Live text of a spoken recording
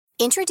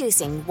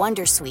Introducing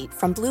Wondersuite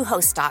from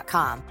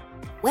Bluehost.com.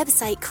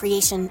 Website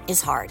creation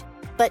is hard,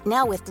 but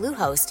now with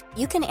Bluehost,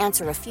 you can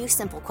answer a few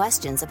simple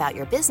questions about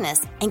your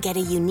business and get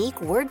a unique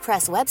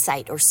WordPress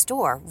website or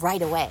store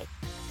right away.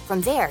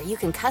 From there, you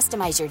can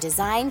customize your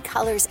design,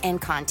 colors,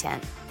 and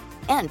content.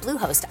 And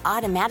Bluehost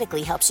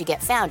automatically helps you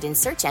get found in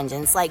search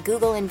engines like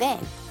Google and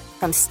Bing.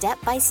 From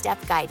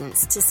step-by-step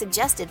guidance to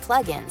suggested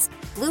plugins,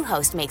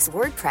 Bluehost makes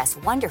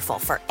WordPress wonderful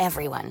for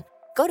everyone.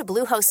 Go to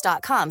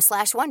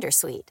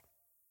bluehost.com/wondersuite.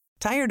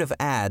 Tired of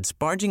ads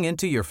barging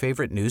into your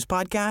favorite news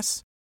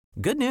podcasts?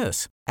 Good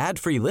news.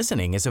 Ad-free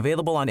listening is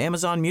available on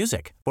Amazon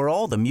Music for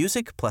all the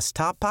music plus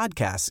top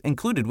podcasts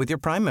included with your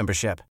Prime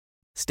membership.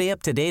 Stay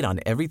up to date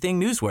on everything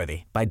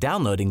newsworthy by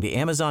downloading the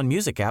Amazon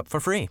Music app for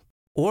free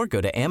or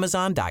go to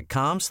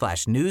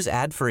amazon.com/news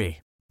ad free.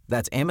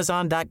 That's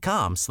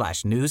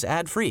amazon.com/news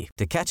ad free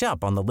to catch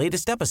up on the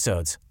latest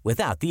episodes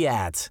without the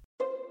ads.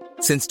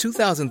 Since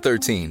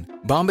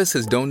 2013, Bombas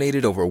has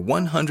donated over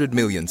 100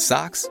 million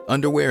socks,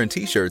 underwear, and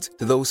T-shirts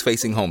to those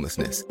facing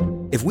homelessness.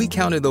 If we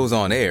counted those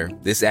on air,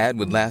 this ad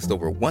would last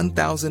over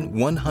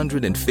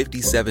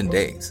 1,157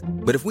 days.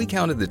 But if we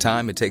counted the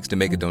time it takes to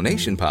make a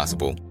donation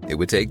possible, it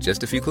would take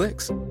just a few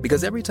clicks.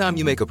 Because every time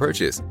you make a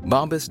purchase,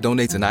 Bombas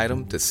donates an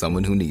item to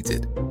someone who needs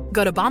it.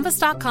 Go to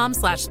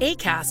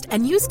bombas.com/ACAST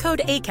and use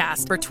code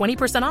ACAST for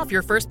 20% off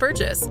your first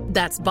purchase.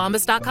 That's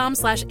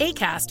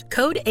bombas.com/ACAST,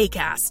 code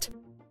ACAST.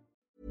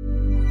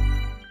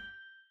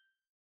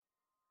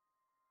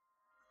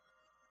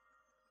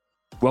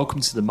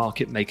 Welcome to the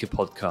Market Maker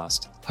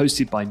podcast,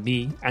 hosted by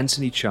me,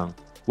 Anthony Chung,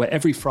 where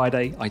every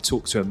Friday I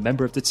talk to a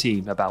member of the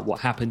team about what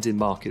happened in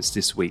markets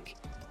this week.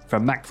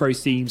 From macro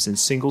themes and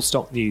single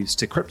stock news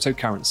to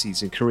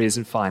cryptocurrencies and careers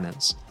in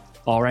finance,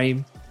 our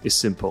aim is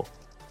simple: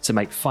 to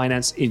make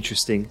finance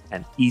interesting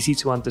and easy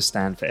to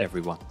understand for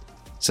everyone.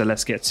 So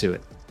let's get to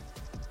it.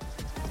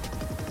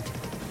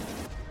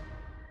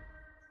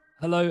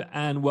 Hello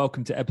and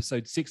welcome to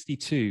episode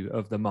 62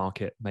 of the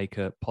Market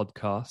Maker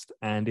podcast.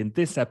 And in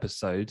this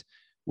episode,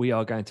 we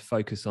are going to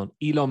focus on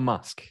Elon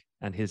Musk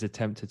and his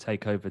attempt to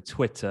take over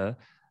Twitter.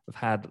 I've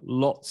had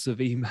lots of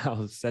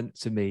emails sent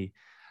to me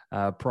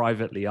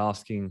privately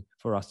asking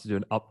for us to do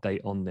an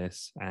update on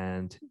this.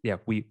 And yeah,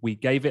 we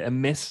gave it a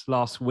miss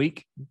last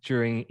week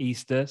during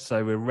Easter,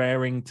 so we're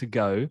raring to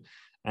go.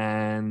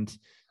 And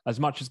as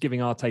much as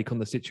giving our take on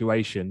the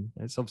situation,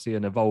 it's obviously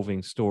an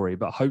evolving story,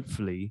 but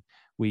hopefully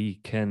we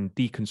can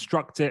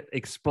deconstruct it,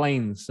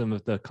 explain some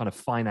of the kind of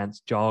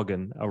finance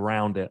jargon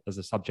around it as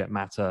a subject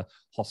matter,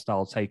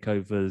 hostile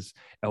takeovers,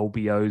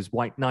 LBOs,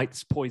 white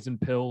knights, poison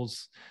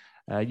pills,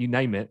 you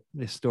name it.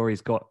 This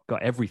story's got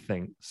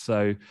everything.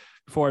 So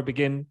before I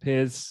begin,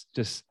 Piers,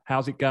 just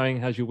how's it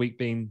going? How's your week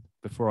been?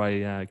 Before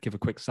I give a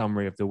quick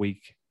summary of the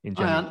week in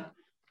general.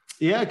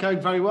 Yeah, going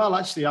very well.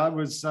 Actually, I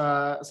was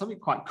something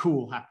quite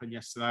cool happened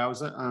yesterday. I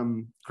was at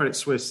Credit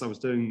Suisse. I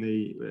was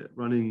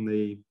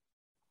running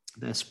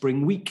their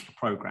Spring Week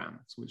program,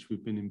 which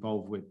we've been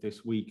involved with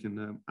this week.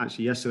 And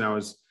actually, yesterday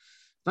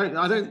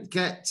I don't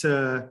get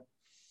to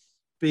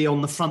be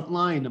on the front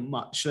line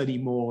much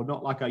anymore,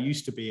 not like I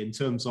used to be in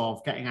terms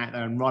of getting out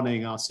there and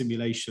running our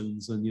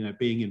simulations and,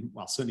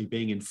 certainly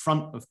being in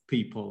front of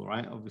people,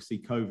 right? Obviously,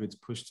 COVID's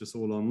pushed us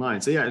all online.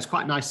 So yeah, it's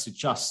quite nice to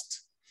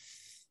just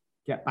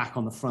get back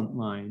on the front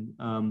line.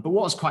 But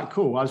what was quite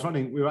cool,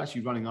 we were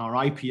actually running our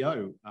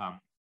IPO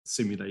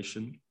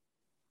simulation,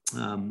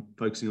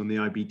 focusing on the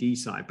IBD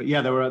side. But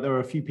yeah, there were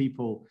a few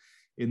people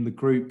in the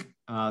group.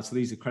 So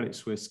these are Credit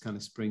Suisse kind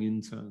of spring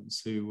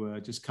interns who were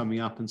just coming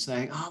up and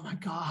saying, "Oh my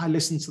God, I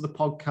listened to the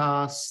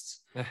podcast."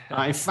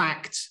 In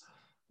fact,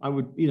 I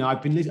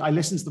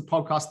listened to the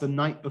podcast the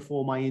night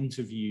before my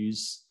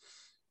interviews,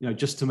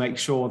 just to make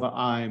sure that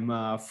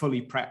I'm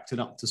fully prepped and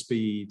up to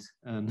speed.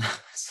 And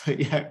so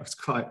yeah, it was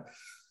quite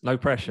no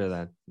pressure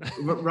then.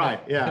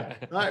 Right. Yeah.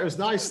 It was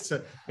nice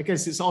I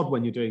guess it's odd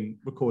when you're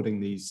recording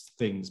these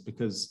things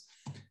because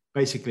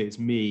basically it's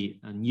me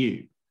and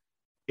you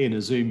in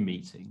a Zoom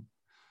meeting.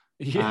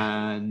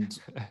 Yeah. And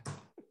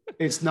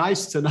it's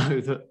nice to know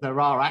that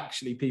there are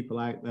actually people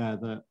out there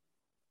that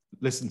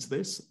listen to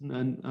this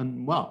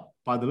and well,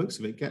 by the looks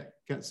of it, get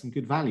some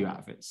good value out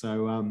of it.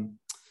 So,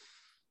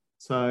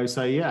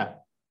 so yeah,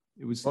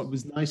 it was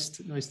nice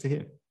to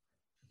hear.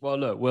 Well,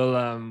 look,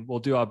 we'll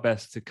do our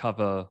best to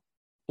cover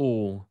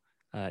all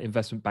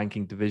investment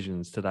banking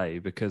divisions today,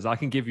 because I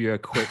can give you a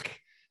quick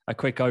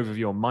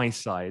overview on my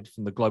side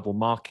from the global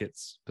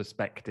markets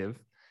perspective,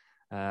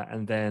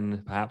 and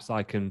then perhaps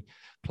I can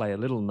play a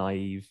little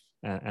naive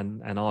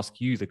and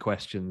ask you the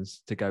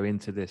questions to go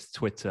into this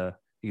Twitter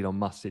Elon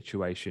Musk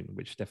situation,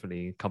 which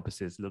definitely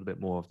encompasses a little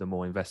bit more of the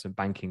more investment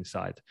banking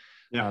side.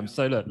 Yeah.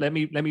 So look, let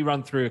me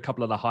run through a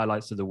couple of the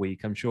highlights of the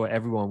week. I'm sure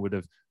everyone would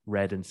have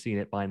read and seen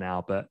it by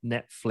now, but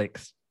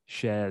Netflix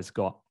shares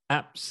got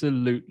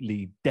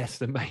absolutely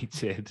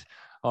decimated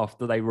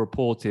after they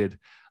reported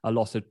a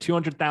loss of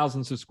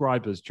 200,000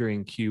 subscribers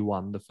during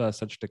Q1, the first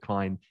such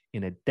decline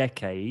in a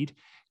decade.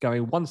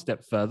 Going one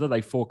step further,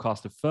 they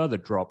forecast a further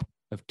drop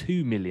of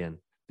 2 million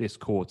this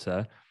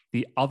quarter.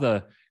 The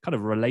other kind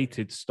of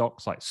related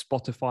stocks like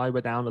Spotify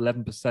were down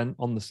 11%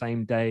 on the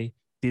same day.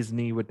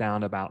 Disney were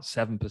down about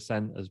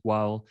 7% as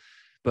well.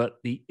 But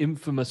the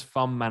infamous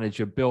fund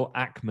manager, Bill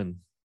Ackman,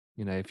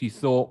 if you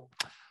thought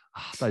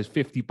those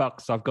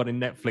 $50 I've got in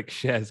Netflix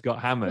shares got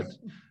hammered,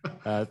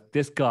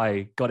 this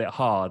guy got it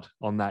hard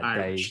on that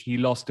day. He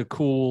lost a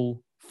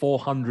cool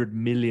 $400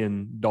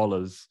 million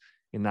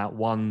in that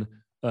one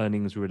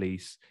earnings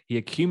release. He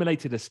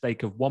accumulated a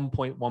stake of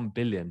 $1.1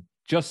 billion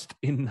just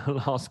in the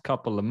last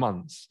couple of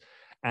months.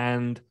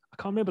 And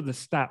I can't remember the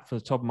stat from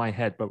the top of my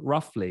head, but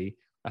roughly,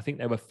 I think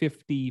there were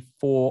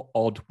 54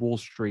 odd Wall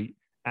Street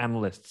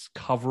analysts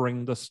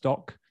covering the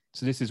stock.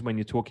 So this is when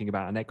you're talking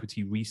about an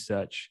equity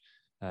research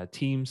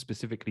team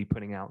specifically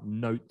putting out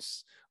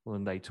notes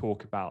when they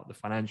talk about the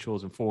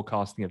financials and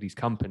forecasting of these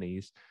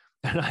companies.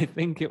 And I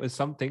think it was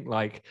something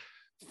like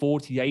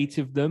 48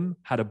 of them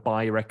had a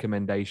buy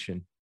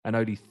recommendation and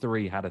only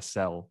 3 had a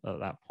sell at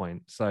that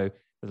point. So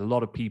there's a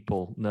lot of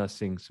people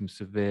nursing some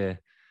severe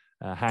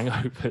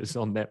hangovers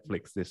on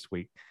Netflix this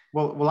week.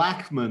 Well,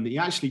 Ackman, he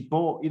actually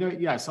bought,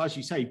 yes, as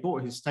you say, he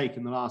bought his stake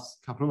in the last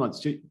couple of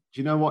months. Do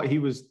you know what he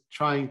was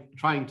trying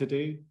to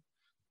do?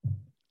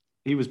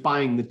 He was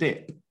buying the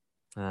dip,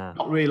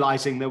 not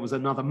realizing there was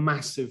another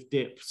massive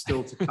dip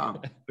still to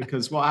come.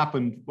 Because what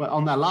happened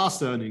on their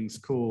last earnings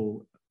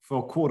call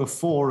for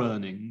Q4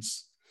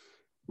 earnings,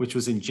 which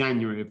was in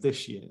January of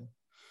this year,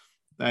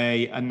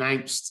 they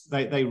announced,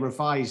 they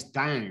revised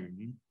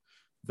down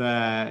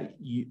their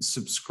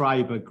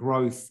subscriber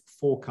growth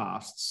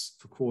forecasts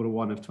for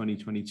Q1 of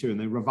 2022, and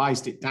they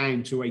revised it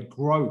down to a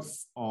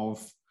growth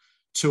of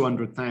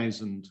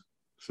 200,000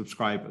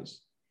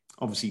 subscribers.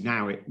 Obviously,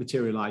 now it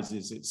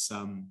materializes. It's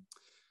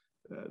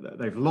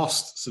they've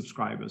lost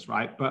subscribers,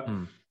 right? But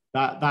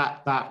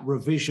that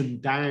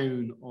revision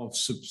down of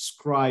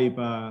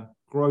subscriber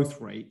growth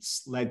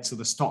rates led to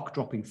the stock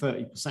dropping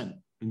 30%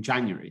 in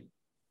January.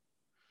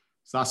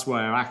 So that's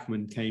where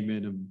Ackman came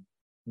in and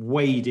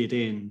waded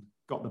in,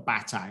 got the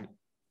bat out,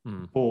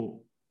 bought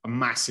a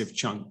massive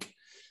chunk,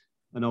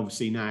 and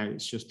obviously now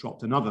it's just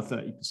dropped another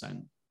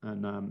 30%.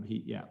 And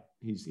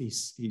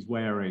he's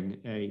wearing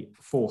a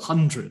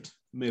 $400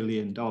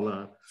 million.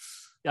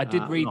 I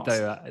did read loss.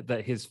 though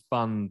that his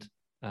fund,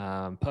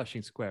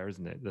 Pershing Square,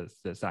 isn't it?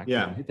 That's active.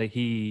 Yeah. That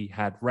he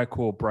had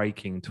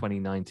record-breaking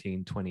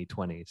 2019,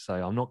 2020. So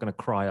I'm not going to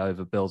cry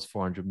over Bill's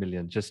 400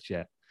 million just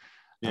yet.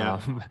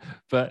 Yeah.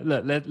 But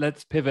look,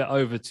 let's pivot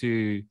over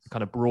to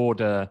kind of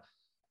broader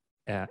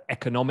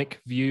economic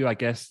view, I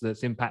guess,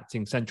 that's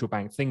impacting central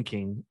bank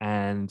thinking.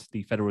 And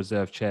the Federal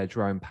Reserve Chair,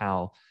 Jerome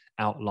Powell,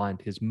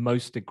 outlined his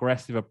most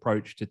aggressive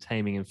approach to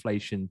taming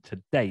inflation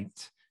to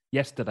date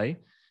yesterday.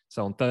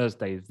 So on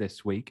Thursday of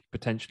this week,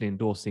 potentially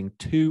endorsing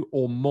 2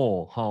 or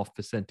more half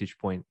percentage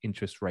point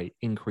interest rate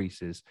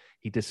increases.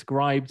 He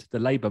described the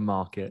labor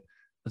market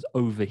as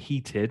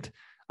overheated.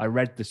 I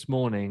read this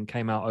morning,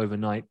 came out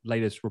overnight,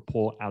 latest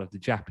report out of the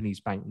Japanese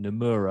bank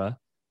Nomura.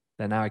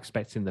 They're now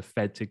expecting the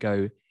Fed to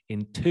go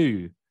in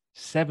 2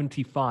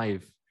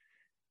 75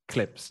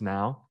 clips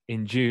now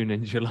in June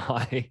and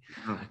July,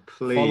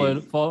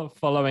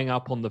 following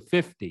up on the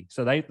 50.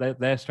 So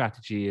their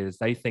strategy is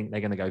they think they're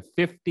going to go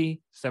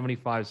 50,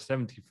 75,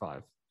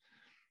 75.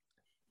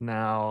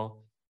 Now,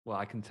 well,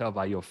 I can tell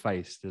by your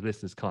face, the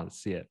listeners can't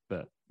see it,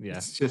 but yeah,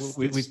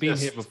 we've been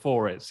here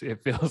before. It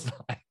feels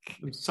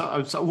like.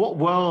 So what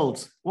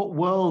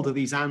world are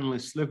these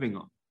analysts living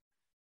on?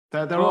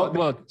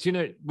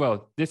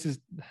 This is,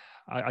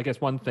 I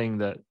guess, one thing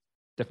that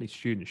definitely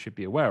students should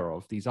be aware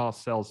of. These are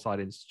sell-side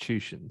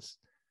institutions.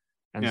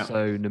 And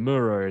so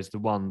Nomura is the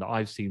one that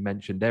I've seen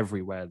mentioned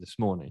everywhere this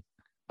morning,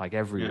 like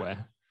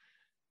everywhere.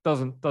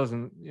 Doesn't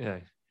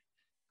go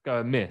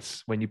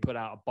amiss when you put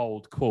out a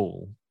bold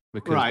call,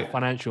 because the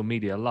financial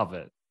media love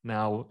it.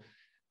 Now,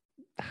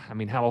 I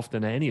mean, how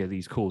often are any of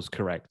these calls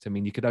correct? I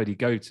mean, you could only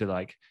go to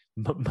like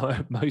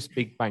most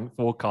big bank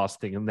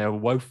forecasting and they're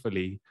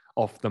woefully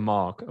off the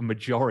mark a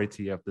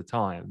majority of the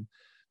time.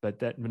 But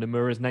that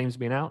Nomura's name's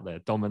been out there,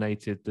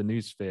 dominated the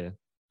news sphere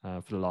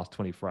for the last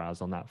 24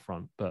 hours on that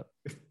front. But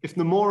if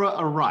Nomura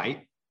are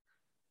right,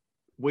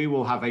 we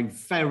will have a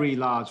very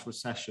large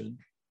recession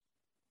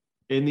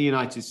in the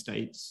United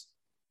States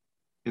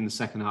in the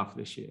second half of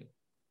this year.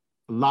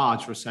 A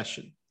large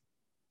recession.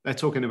 They're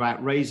talking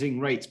about raising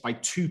rates by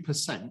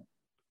 2%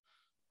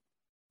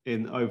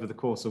 over the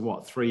course of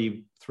what,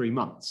 three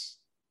months.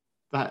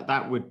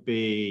 That would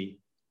be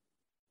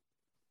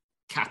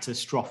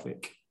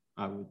catastrophic,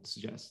 I would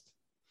suggest.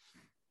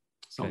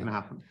 It's not going to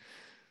happen.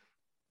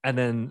 And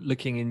then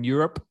looking in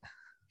Europe,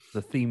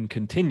 the theme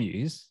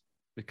continues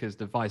because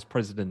the Vice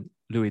President,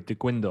 Luis de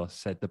Guindos,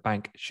 said the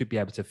bank should be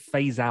able to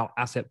phase out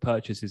asset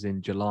purchases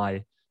in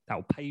July. That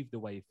will pave the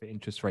way for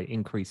interest rate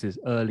increases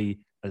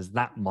early as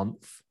that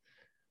month.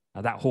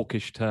 That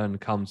hawkish turn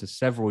comes as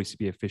several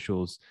ECB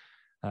officials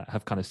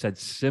have kind of said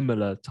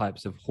similar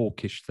types of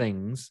hawkish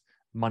things.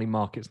 Money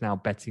markets now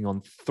betting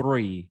on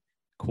 3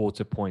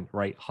 quarter-point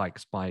rate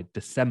hikes by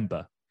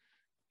December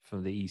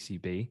from the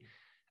ECB.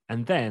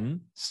 And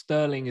then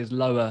sterling is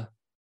lower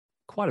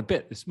quite a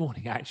bit this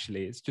morning,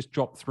 actually. It's just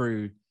dropped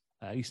through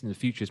at least in the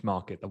futures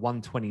market, the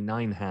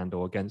 129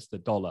 handle against the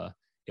dollar,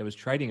 it was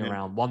trading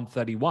around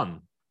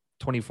 131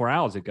 24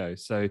 hours ago.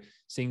 So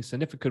seeing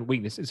significant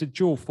weakness. It's a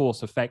dual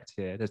force effect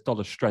here. There's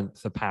dollar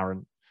strength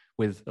apparent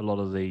with a lot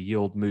of the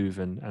yield move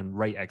and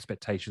rate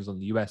expectations on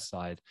the US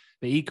side.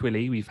 But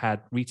equally, we've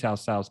had retail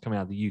sales coming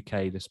out of the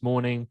UK this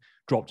morning,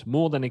 dropped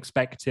more than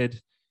expected.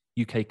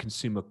 UK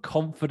consumer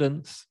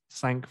confidence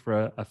sank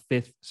for a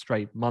fifth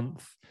straight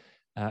month.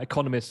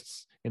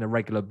 Economists in a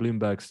regular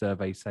Bloomberg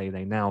survey say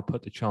they now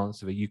put the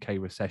chance of a UK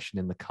recession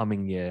in the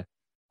coming year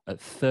at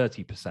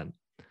 30%.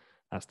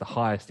 That's the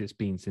highest it's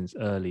been since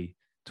early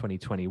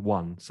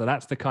 2021. So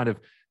that's the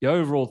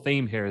overall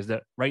theme here is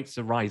that rates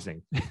are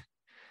rising.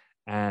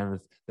 And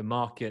the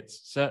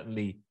markets,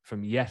 certainly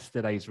from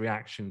yesterday's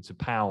reaction to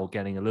Powell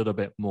getting a little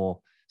bit more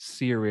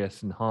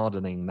serious and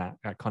hardening that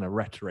kind of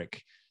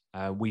rhetoric,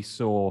 we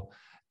saw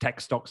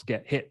tech stocks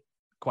get hit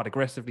quite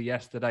aggressively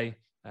yesterday.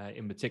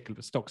 In particular,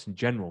 but stocks in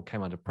general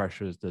came under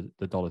pressure as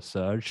the dollar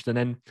surged. And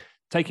then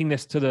taking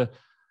this to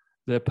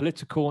the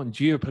political and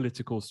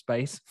geopolitical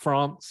space,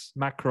 France,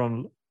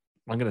 Macron,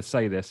 I'm going to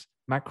say this,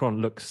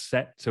 Macron looks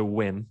set to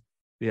win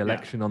the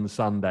election on the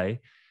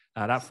Sunday.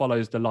 That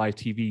follows the live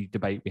TV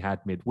debate we had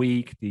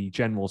midweek. The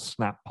general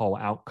snap poll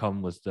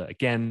outcome was that,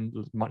 again,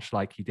 much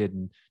like he did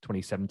in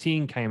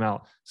 2017, came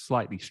out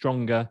slightly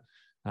stronger.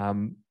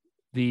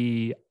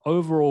 The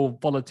overall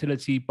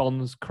volatility,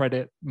 bonds,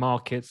 credit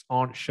markets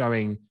aren't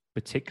showing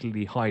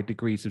particularly high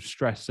degrees of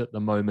stress at the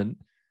moment.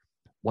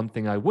 One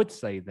thing I would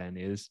say then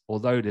is,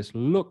 although this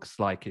looks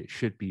like it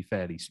should be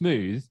fairly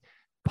smooth,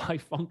 by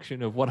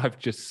function of what I've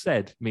just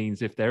said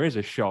means if there is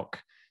a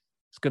shock,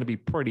 it's going to be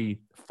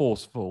pretty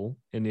forceful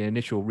in the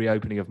initial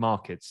reopening of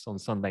markets on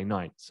Sunday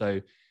night.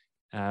 So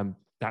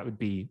that would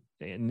be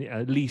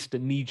at least a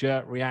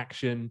knee-jerk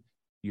reaction.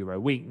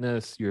 Euro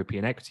weakness,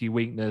 European equity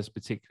weakness,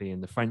 particularly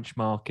in the French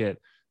market,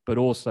 but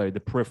also the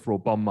peripheral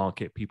bond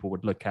market people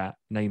would look at,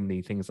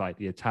 namely things like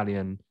the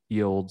Italian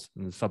yields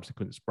and the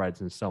subsequent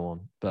spreads and so on.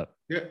 But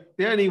the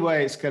only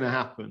way it's going to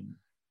happen,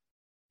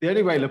 the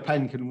only way Le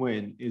Pen can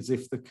win is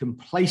if the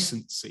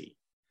complacency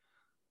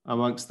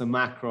amongst the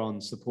Macron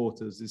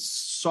supporters is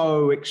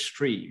so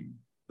extreme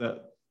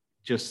that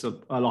just a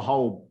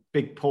whole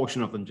big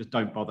portion of them just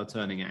don't bother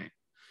turning out.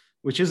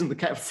 Which isn't the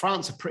case.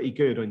 France are pretty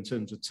good in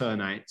terms of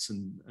turnouts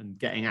and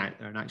getting out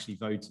there and actually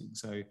voting.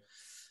 So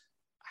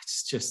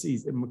it's just,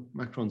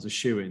 Macron's a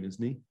shoo-in,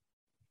 isn't he?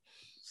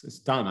 So it's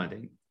done, I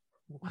think.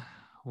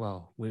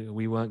 Well,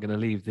 we weren't going to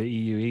leave the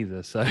EU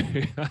either, so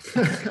I'm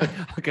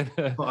going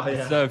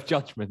to serve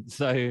judgment.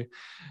 So,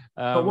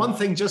 but one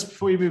thing, just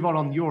before you move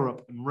on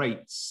Europe and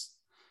rates,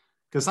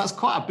 because that's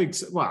quite a big,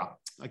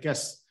 well, I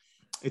guess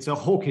it's a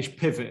hawkish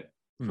pivot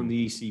from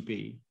the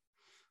ECB.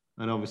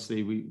 And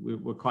obviously,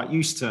 we're quite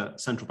used to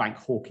central bank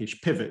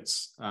hawkish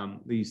pivots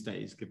these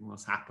days, given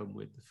what's happened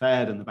with the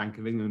Fed and the Bank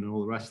of England and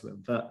all the rest of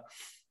them. But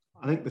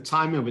I think the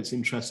timing of it's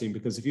interesting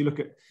because if you look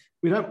at,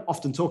 we don't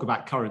often talk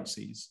about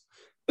currencies.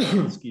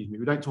 Excuse me.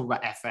 We don't talk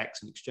about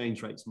FX and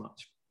exchange rates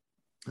much.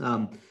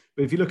 But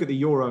if you look at the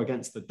euro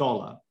against the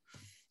dollar,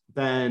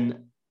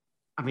 then,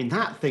 I mean,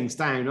 that thing's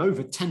down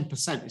over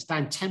 10%. It's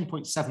down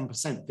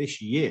 10.7% this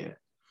year.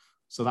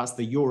 So that's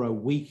the euro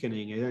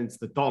weakening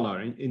against the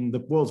dollar in the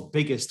world's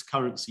biggest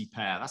currency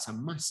pair. That's a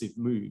massive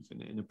move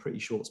in a pretty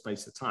short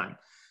space of time,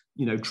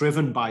 you know,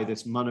 driven by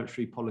this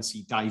monetary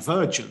policy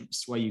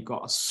divergence where you've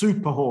got a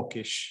super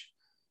hawkish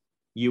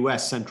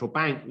US central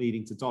bank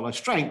leading to dollar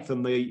strength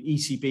and the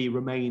ECB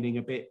remaining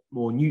a bit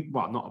more,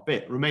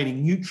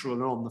 remaining neutral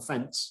and on the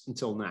fence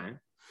until now.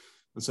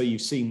 And so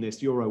you've seen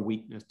this euro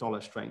weakness,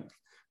 dollar strength.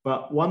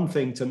 But one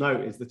thing to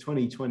note is the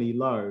 2020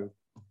 low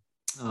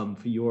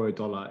for euro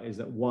dollar is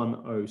at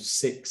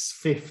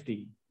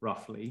 106.50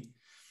 roughly.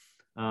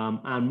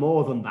 And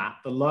more than that,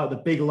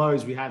 the big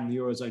lows we had in the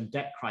Eurozone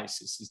debt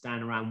crisis is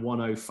down around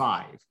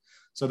 105.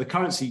 So the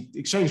currency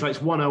exchange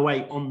rate's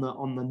 108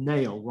 on the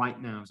nail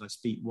right now as I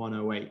speak,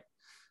 108.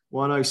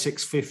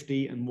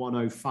 106.50 and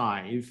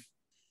 105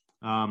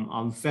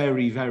 are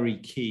very, very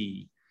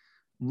key,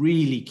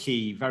 really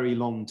key, very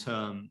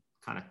long-term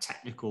kind of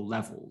technical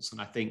levels.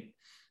 And I think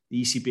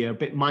the ECB are a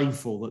bit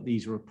mindful that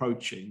these are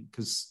approaching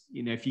because,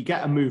 you know, if you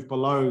get a move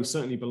below,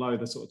 certainly below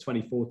the sort of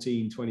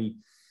 2014,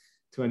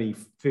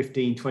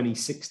 2015,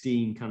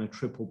 2016 kind of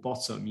triple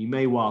bottom, you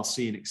may well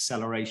see an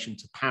acceleration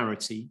to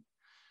parity.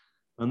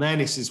 And then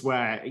this is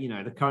where, you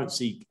know, the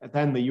currency,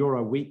 then the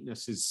euro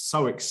weakness is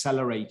so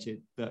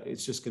accelerated that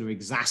it's just going to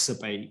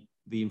exacerbate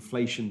the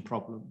inflation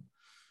problem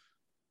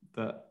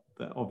that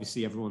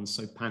obviously everyone's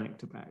so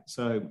panicked about.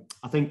 So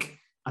I think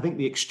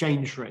the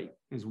exchange rate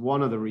is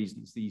one of the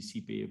reasons the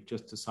ECB have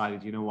just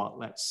decided, you know what,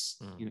 let's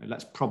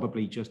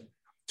probably just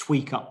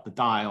tweak up the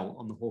dial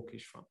on the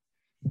hawkish front.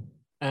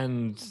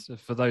 And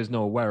for those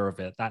not aware of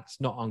it,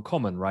 that's not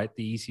uncommon, right?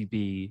 The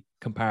ECB,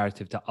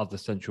 comparative to other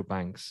central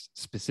banks,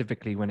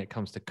 specifically when it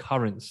comes to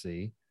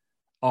currency,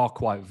 are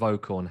quite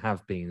vocal and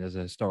have been as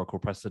a historical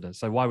precedent.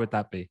 So why would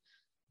that be?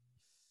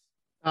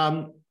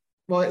 Well,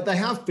 they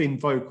have been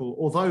vocal,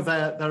 although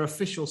their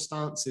official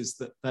stance is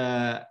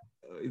that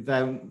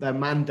their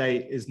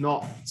mandate is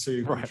not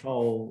to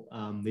control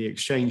the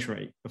exchange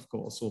rate, of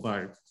course,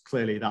 although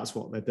clearly that's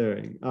what they're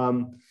doing.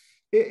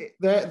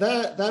 They're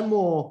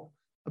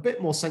a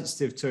bit more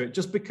sensitive to it,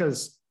 just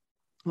because,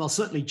 well,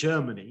 certainly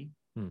Germany,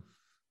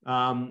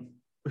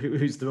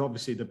 who's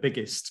obviously the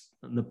biggest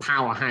and the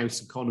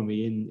powerhouse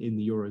economy in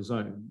the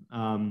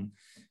Eurozone,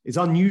 is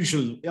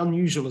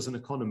unusual as an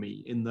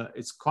economy in that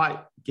it's quite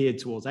geared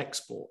towards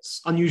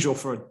exports. Unusual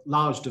for a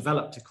large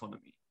developed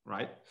economy,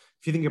 right?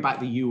 If you think about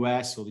the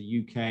US or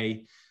the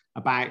UK,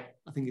 I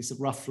think it's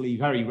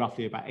very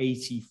roughly about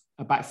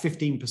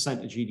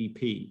 15% of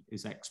GDP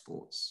is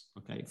exports.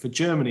 Okay, for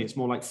Germany, it's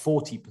more like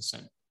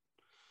 40%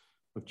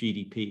 of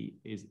GDP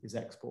is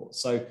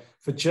exports. So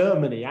for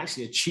Germany,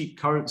 actually, a cheap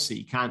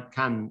currency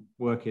can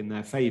work in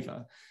their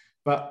favor.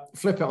 But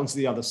flip it onto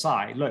the other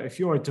side. Look, if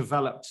you're a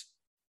developed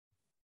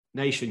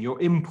nation, you're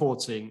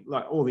importing,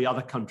 like all the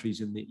other countries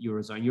in the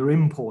Eurozone, you're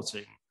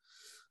importing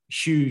a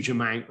huge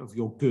amount of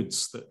your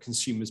goods that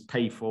consumers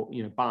pay for,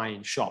 buy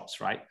in shops,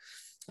 right?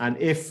 And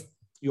if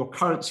your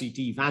currency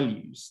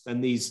devalues, then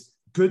these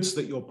goods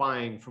that you're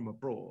buying from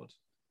abroad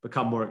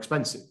become more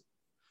expensive.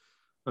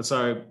 And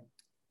so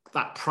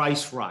that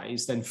price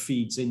rise then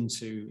feeds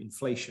into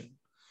inflation.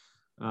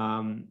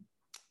 And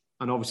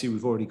obviously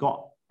we've already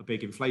got a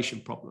big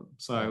inflation problem.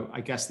 So I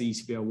guess the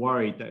ECB are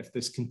worried that if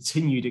this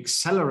continued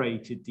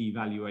accelerated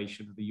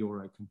devaluation of the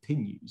euro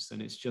continues,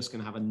 then it's just going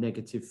to have a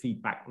negative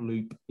feedback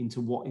loop into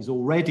what is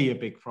already a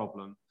big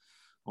problem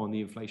on the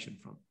inflation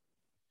front.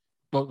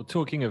 Well,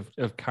 talking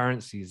of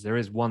currencies, there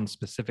is one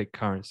specific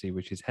currency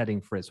which is heading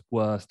for its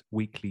worst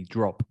weekly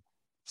drop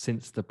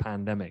since the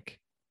pandemic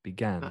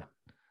began.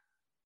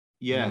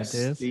 Yes,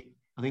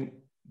 I think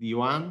the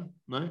yuan,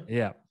 no?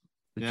 Yeah,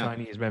 the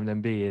Chinese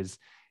renminbi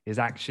is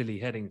actually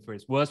heading for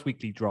its worst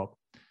weekly drop,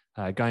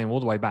 going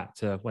all the way back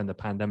to when the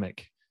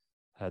pandemic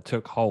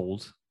took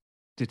hold.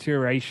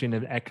 Deterioration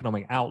in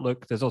economic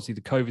outlook. There's obviously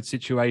the COVID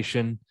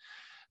situation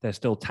they're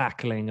still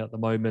tackling at the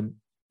moment.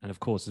 And of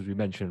course, as we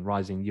mentioned,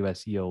 rising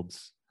US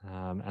yields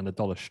and the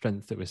dollar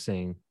strength that we're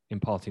seeing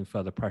imparting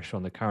further pressure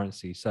on the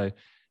currency. So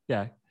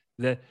yeah,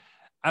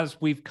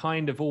 as we've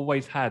kind of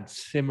always had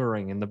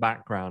simmering in the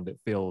background, it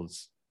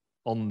feels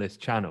on this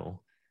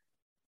channel,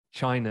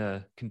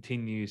 China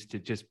continues to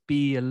just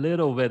be a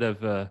little bit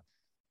of a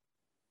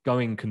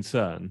going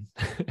concern.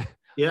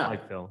 Yeah, I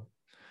feel.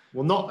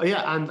 Well,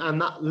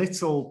 and that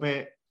little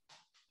bit,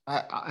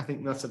 I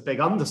think that's a big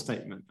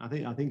understatement. I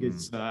think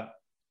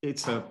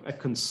it's a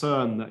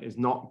concern that is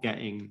not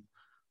getting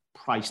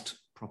priced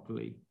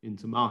properly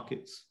into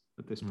markets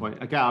at this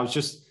point. Again, I was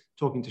just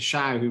talking to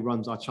Xiao, who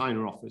runs our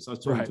China office. I was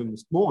talking to him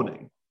this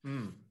morning,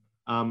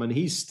 and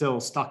he's still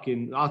stuck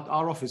in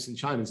our office in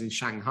China is in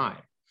Shanghai,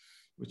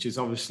 which is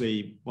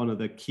obviously one of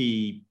the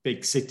key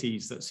big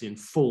cities that's in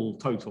full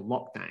total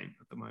lockdown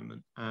at the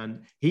moment.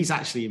 And he's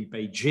actually in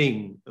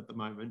Beijing at the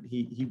moment.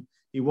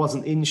 He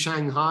wasn't in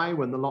Shanghai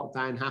when the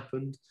lockdown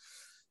happened.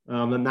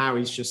 And now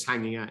he's just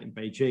hanging out in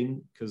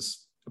Beijing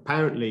because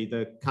apparently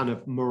the kind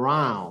of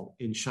morale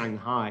in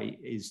Shanghai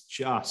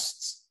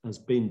has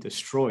been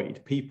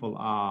destroyed. People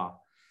are,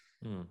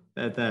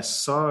 they're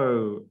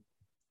so,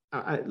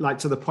 like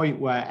to the point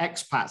where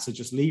expats are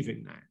just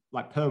leaving now,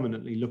 like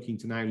permanently looking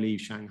to now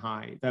leave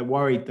Shanghai. They're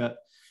worried that,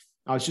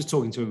 I was just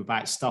talking to him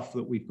about stuff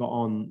that we've got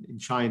on in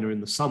China in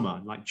the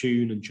summer, like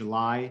June and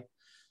July.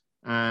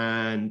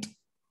 And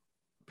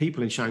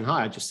people in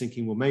Shanghai are just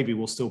thinking, well, maybe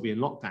we'll still be in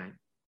lockdown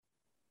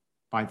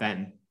by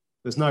then.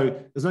 There's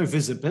no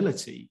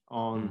visibility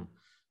on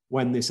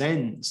when this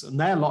ends. And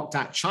their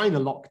lockdown, China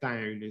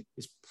lockdown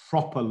is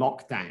proper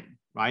lockdown,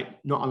 right?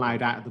 Not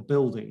allowed out of the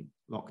building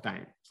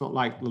lockdown. It's not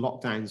like the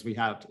lockdowns we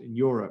had in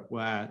Europe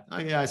where, oh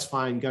yeah, it's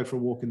fine, go for a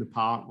walk in the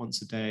park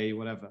once a day,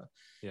 whatever.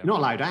 Yeah. You're not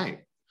allowed out.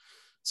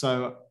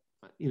 So,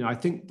 I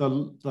think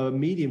the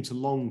medium to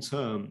long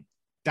term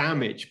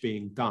damage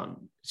being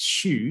done is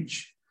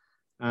huge.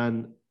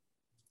 And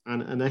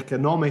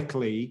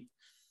economically,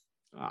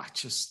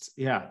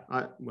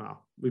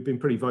 we've been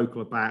pretty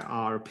vocal about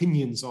our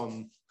opinions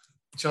on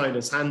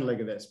China's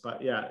handling of this.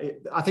 But yeah,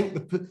 I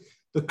think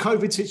the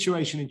COVID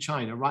situation in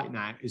China right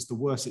now is the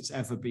worst it's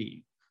ever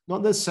been.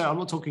 Not necessarily, I'm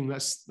not talking,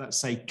 let's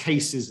say,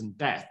 cases and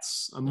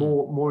deaths, and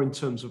more in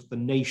terms of the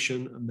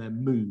nation and their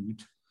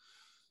mood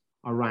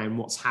around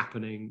what's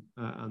happening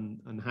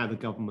and how the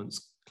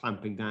government's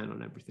clamping down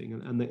on everything.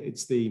 And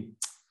it's the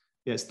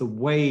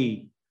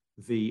way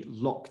the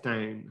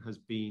lockdown has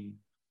been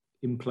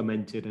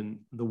implemented and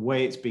the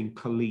way it's being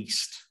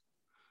policed.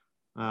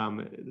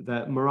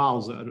 The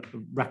morale's at a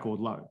record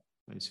low,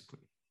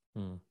 basically.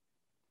 And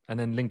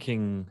then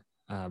linking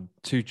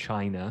to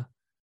China,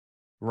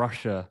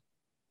 Russia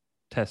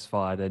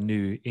test-fired a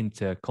new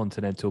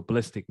intercontinental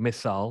ballistic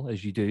missile,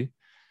 as you do,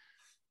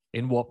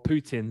 in what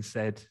Putin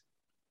said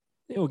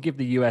it will give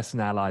the US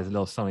and allies a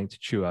little something to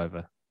chew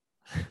over,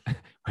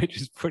 which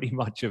is pretty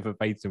much a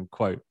verbatim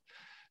quote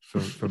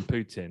from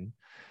Putin.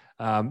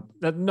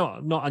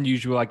 Not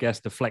unusual, I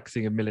guess, the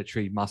flexing of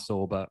military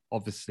muscle, but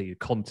obviously the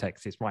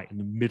context is right in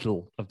the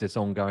middle of this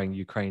ongoing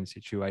Ukraine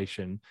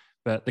situation.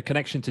 But the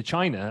connection to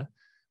China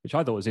which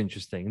I thought was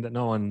interesting that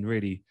no one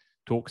really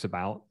talks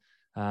about,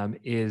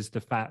 is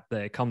the fact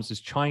that it comes as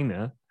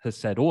China has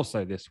said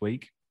also this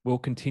week will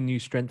continue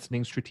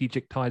strengthening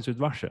strategic ties with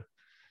Russia,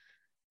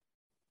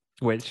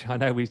 which I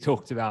know we've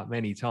talked about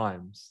many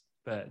times,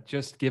 but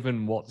just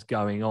given what's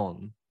going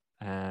on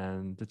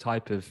and the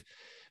type of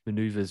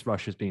maneuvers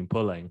Russia's been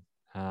pulling,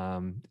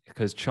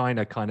 because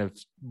China kind of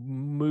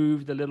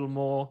moved a little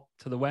more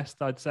to the west,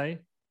 I'd say,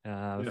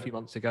 a few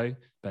months ago,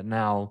 but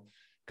now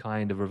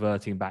kind of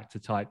reverting back to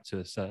type to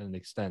a certain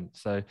extent.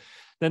 So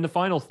then the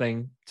final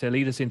thing to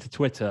lead us into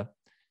Twitter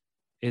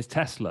is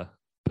Tesla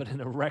put in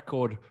a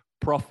record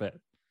profit.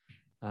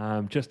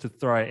 Just to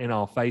throw it in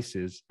our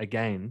faces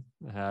again,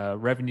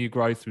 revenue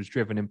growth was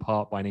driven in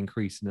part by an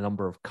increase in the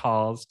number of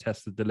cars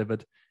Tesla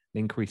delivered, an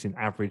increase in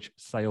average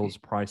sales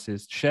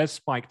prices. Shares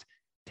spiked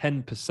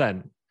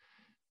 10%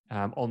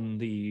 on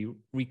the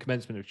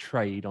recommencement of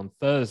trade on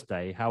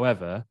Thursday.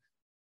 However,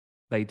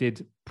 they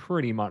did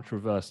pretty much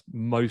reverse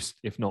most,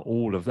 if not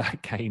all, of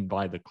that gain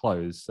by the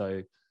close.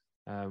 So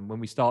when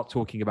we start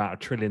talking about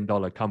 $1 trillion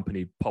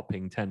company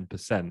popping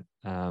 10%,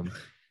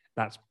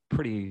 that's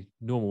pretty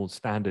normal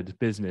standard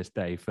business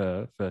day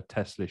for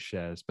Tesla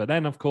shares. But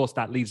then, of course,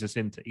 that leads us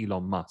into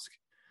Elon Musk.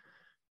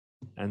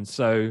 And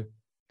so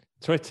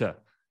Twitter,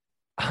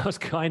 I was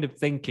kind of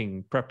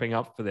thinking, prepping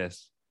up for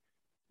this,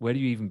 where do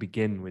you even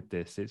begin with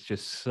this? It's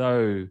just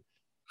so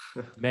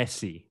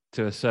messy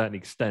to a certain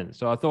extent.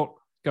 So I thought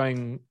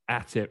going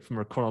at it from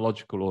a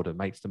chronological order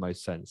makes the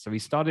most sense. So he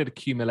started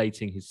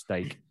accumulating his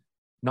stake,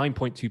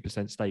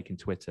 9.2% stake in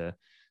Twitter,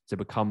 to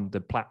become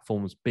the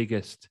platform's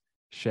biggest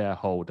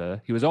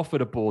shareholder. He was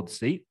offered a board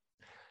seat.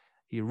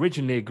 He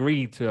originally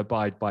agreed to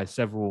abide by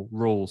several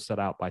rules set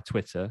out by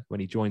Twitter when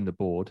he joined the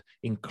board,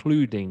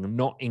 including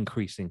not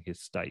increasing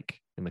his stake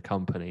in the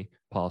company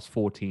past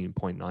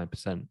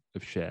 14.9%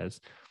 of shares.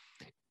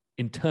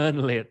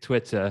 Internally at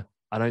Twitter,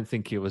 I don't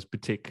think it was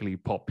particularly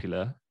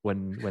popular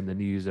when the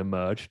news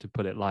emerged, to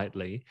put it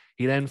lightly.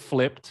 He then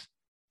flipped,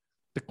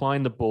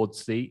 declined the board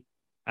seat,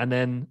 and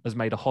then has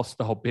made a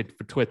hostile bid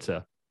for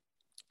Twitter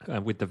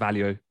with the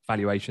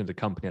valuation of the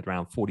company at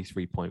around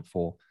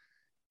 43.4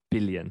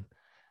 billion.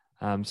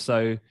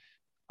 So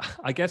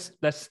I guess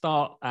let's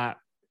start at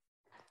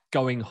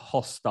going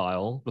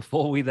hostile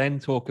before we then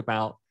talk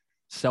about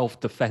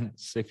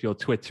self-defense if you're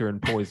Twitter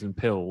and poison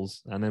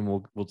pills, and then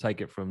we'll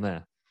take it from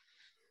there.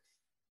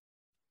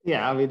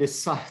 Yeah, I mean, it's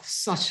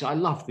such. I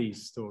love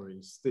these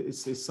stories.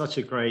 It's such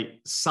a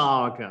great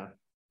saga.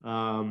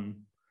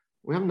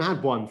 We haven't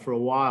had one for a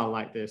while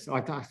like this.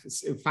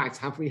 In fact,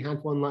 have we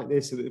had one like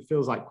this? It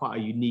feels like quite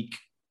a unique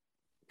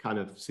kind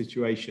of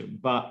situation.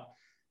 But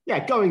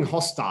yeah, going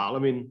hostile. I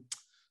mean,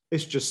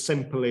 it's just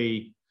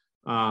simply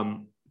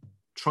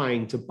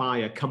trying to buy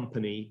a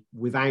company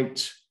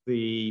without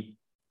the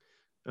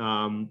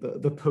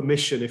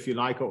permission, if you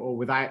like, or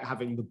without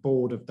having the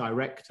board of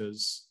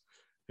directors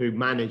who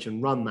manage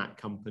and run that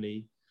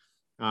company,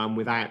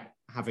 without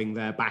having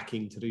their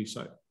backing to do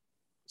so.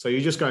 So you're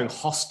just going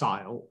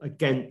hostile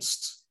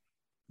against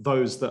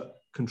those that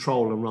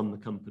control and run the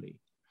company.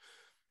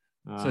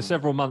 So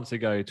several months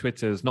ago,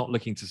 Twitter's not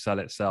looking to sell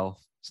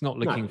itself. It's not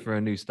looking for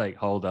a new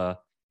stakeholder.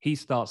 He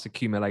starts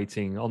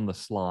accumulating on the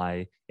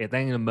sly. It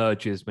then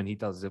emerges when he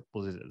does it,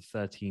 was it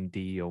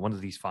 13D or one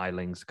of these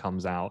filings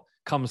comes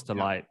to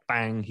light,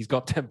 bang, he's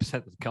got 10%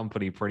 of the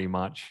company pretty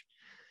much.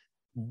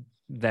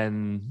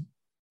 Then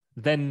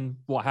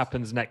what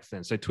happens next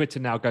then? So Twitter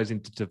now goes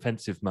into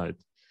defensive mode.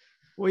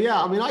 Well,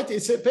 yeah, I mean,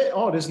 it's a bit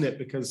odd, isn't it?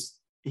 Because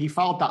he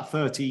filed that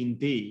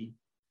 13D,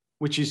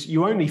 which is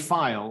you only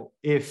file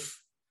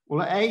if,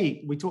 well,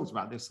 we talked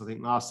about this, I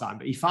think, last time,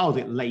 but he filed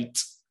it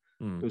late.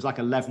 It was like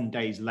 11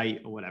 days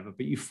late or whatever.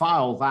 But you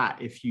file that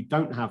if you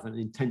don't have an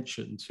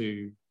intention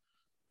to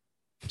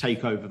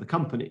take over the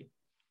company,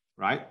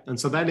 right? And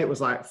so then it was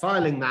like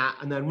filing that,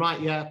 and then, right,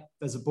 yeah,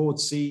 there's a board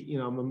seat,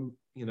 I'm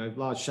a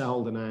large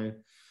shareholder now.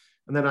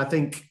 And then I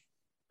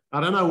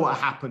don't know what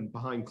happened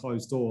behind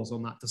closed doors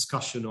on that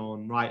discussion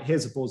on, right,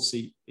 here's a board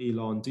seat,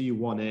 Elon, do you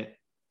want it?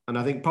 And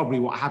I think probably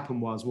what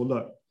happened was, well,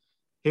 look,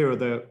 here are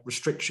the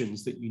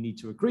restrictions that you need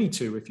to agree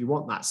to if you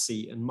want that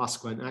seat. And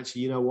Musk went,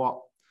 actually, you know what?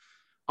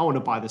 I want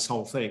to buy this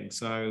whole thing.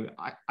 So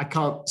I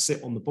can't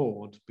sit on the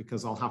board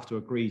because I'll have to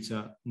agree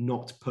to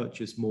not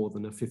purchase more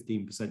than a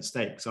 15%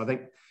 stake. So I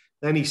think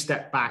then he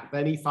stepped back.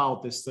 Then he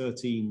filed this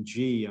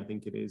 13G, I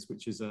think it is,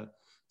 which is a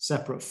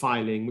separate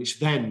filing, which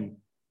then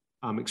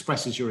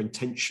expresses your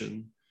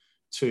intention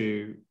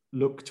to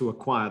look to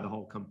acquire the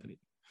whole company.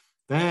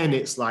 Then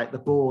it's like the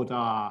board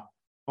are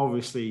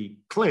obviously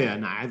clear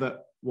now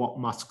that what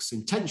Musk's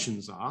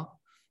intentions are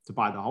to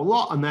buy the whole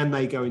lot. And then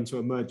they go into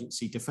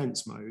emergency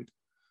defense mode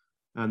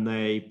and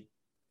they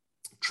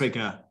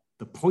trigger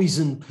the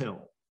poison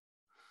pill.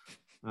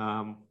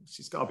 Which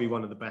has got to be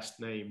one of the best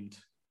named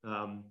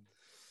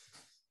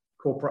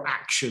corporate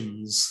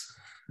actions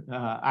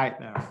out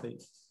there, I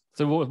think.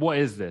 So what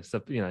is this?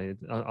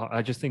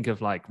 I just think of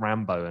like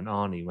Rambo and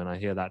Arnie when I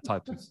hear that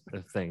type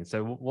of thing.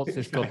 So what's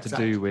this got to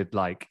do with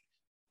like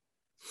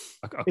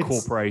a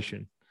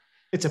corporation?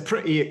 It's a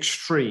pretty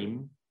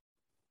extreme.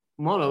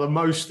 one of the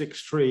most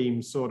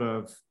extreme sort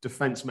of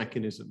defense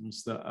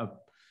mechanisms that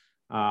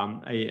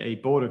a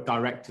board of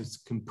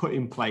directors can put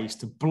in place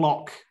to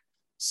block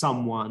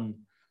someone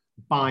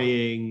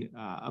buying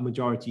a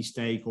majority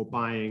stake or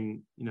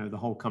buying, the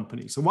whole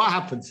company. So what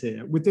happens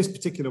here with this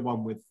particular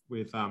one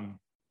with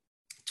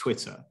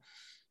Twitter?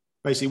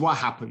 Basically, what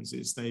happens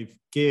is they've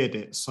geared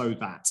it so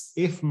that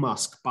if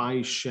Musk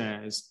buys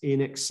shares in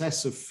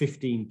excess of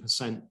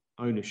 15%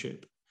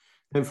 ownership,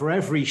 then for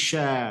every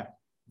share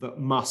that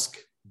Musk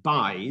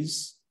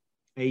buys,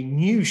 a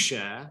new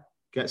share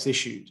gets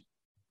issued.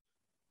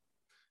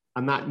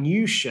 And that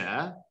new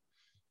share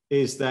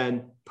is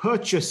then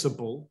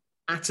purchasable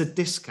at a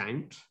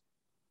discount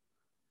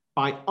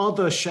by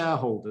other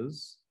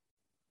shareholders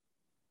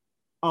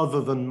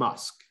other than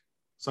Musk.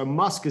 So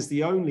Musk is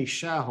the only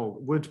shareholder,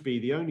 would be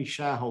the only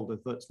shareholder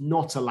that's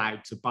not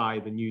allowed to buy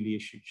the newly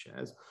issued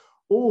shares.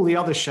 All the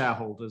other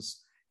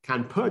shareholders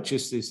can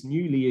purchase this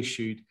newly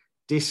issued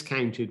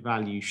discounted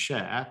value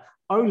share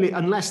only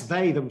unless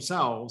they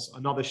themselves,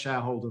 another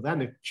shareholder,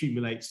 then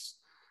accumulates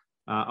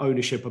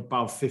ownership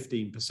above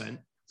 15%.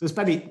 So it's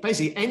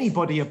basically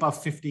anybody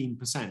above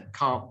 15%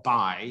 can't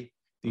buy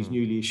these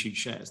newly issued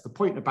shares. The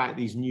point about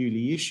these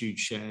newly issued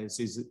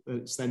shares is that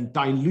it's then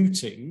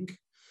diluting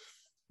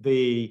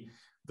the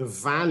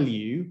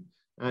value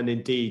and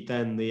indeed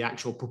then the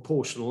actual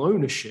proportional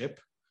ownership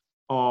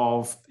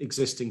of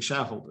existing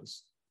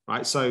shareholders,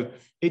 right? So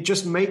it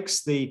just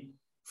makes I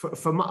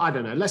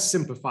don't know, let's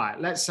simplify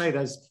it. Let's say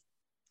there's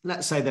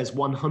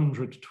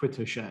 100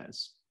 Twitter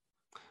shares.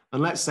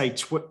 And let's say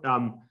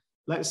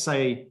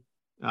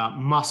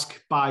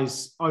Musk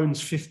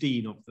owns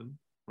 15 of them,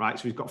 right?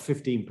 So he's got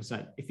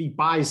 15%. If he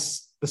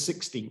buys the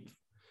 16th,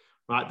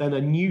 right, then a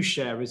new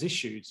share is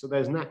issued. So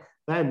there's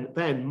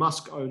then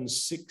Musk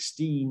owns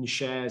 16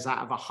 shares out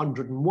of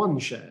 101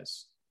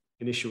 shares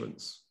in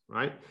issuance,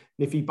 right? And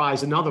if he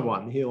buys another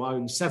one, he'll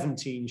own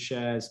 17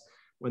 shares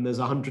when there's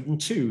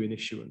 102 in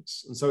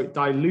issuance. And so it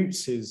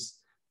dilutes his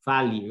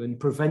value and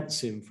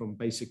prevents him from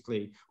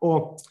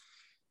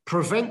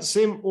prevents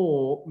him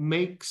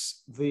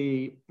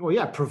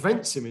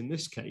in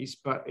this case,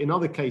 but in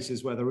other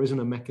cases where there isn't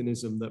a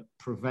mechanism that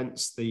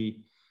prevents the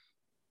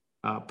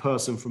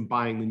person from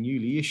buying the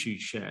newly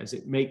issued shares,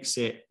 it makes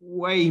it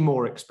way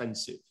more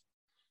expensive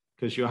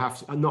because you have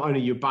to, and not only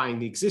you're buying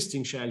the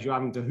existing shares, you're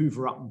having to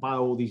hoover up and buy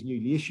all these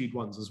newly issued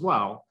ones as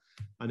well.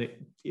 And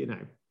it,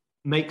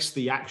 makes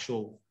the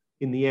actual,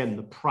 in the end,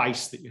 the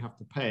price that you have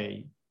to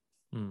pay.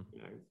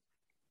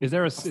 Is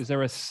there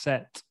a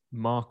set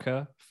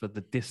marker for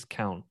the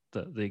discount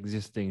that the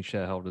existing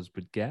shareholders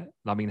would get?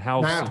 I mean,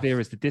 how severe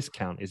is the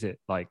discount? Is it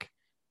like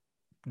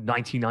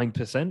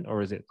 99%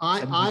 or is it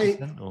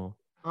 70%?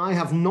 I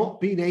have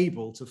not been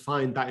able to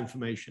find that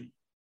information.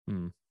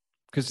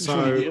 Because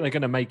surely they're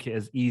going to make it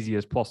as easy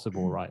as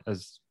possible, right?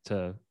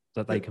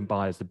 That they can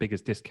buy as the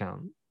biggest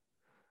discount.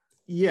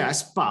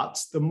 Yes, but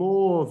the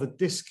more the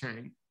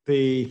discount,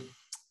 this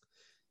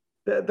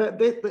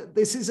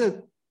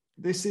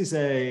is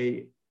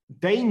a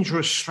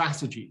dangerous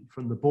strategy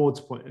from the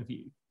board's point of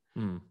view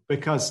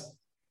because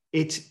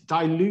it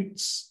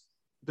dilutes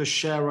the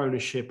share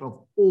ownership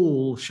of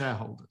all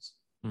shareholders,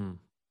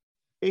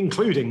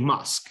 including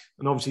Musk.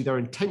 And obviously their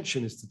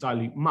intention is to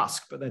dilute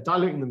Musk, but they're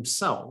diluting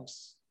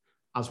themselves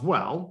as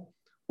well,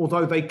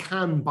 although they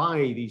can buy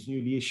these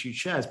newly issued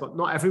shares, but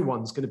not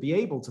everyone's going to be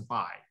able to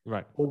buy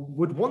or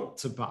would want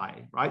to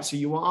buy, right? So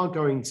you are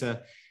going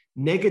to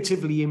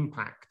negatively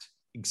impact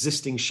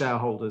existing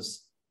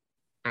shareholders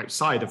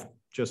outside of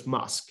just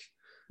Musk.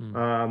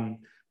 By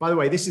the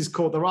way,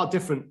 there are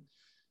different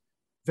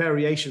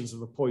variations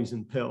of a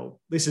poison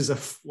pill. This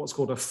is what's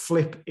called a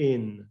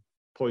flip-in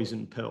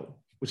poison pill,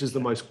 which is the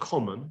most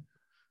common,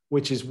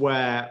 which is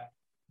where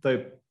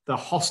the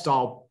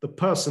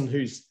person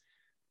who's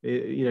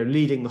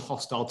leading the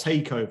hostile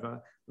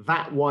takeover,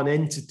 that one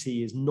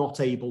entity is not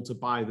able to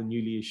buy the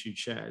newly issued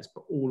shares,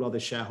 but all other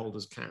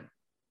shareholders can.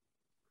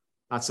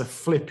 That's a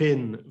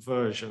flip-in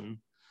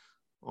version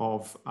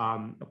of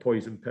a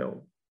poison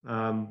pill.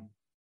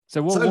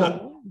 So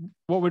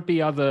what would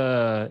be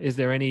is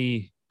there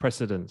any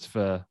precedence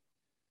for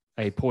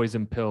a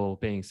poison pill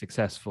being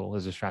successful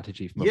as a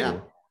strategy from a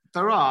board?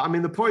 There are. I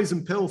mean, the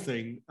poison pill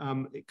thing,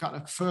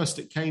 the first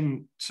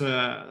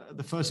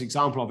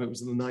example of it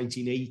was in the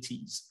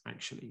 1980s,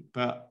 actually.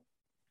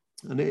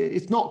 And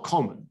it's not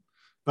common,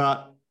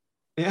 but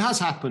it has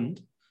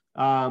happened,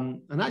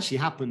 and actually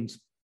happened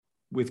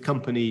with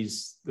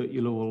companies that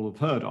you'll all have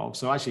heard of.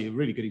 So actually a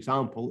really good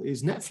example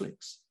is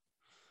Netflix.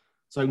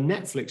 So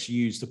Netflix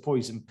used a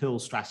poison pill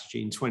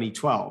strategy in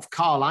 2012.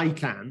 Carl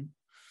Icahn,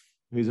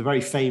 who's a very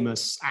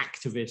famous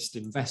activist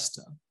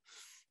investor,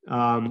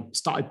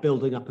 started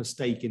building up a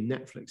stake in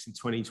Netflix in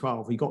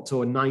 2012. He got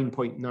to a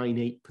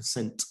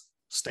 9.98%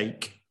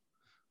 stake.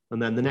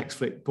 And then the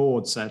Netflix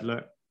board said,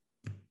 look,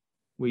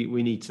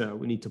 we need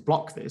to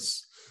block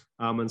this.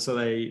 And so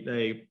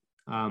they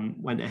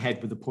went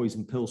ahead with the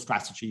poison pill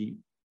strategy,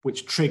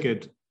 which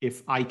triggered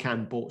if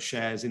Icahn bought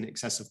shares in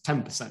excess of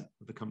 10%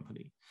 of the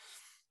company.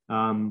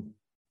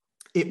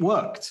 It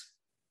worked.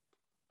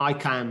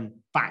 ICANN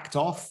backed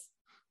off.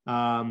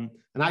 And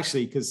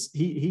actually, because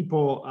he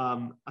bought,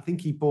 I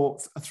think he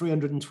bought a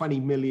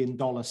 $320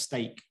 million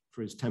stake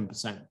for his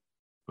 10%.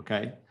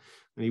 Okay.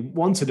 And he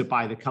wanted to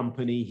buy the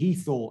company. He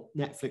thought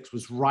Netflix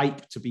was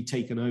ripe to be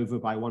taken over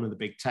by one of the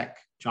big tech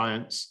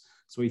giants.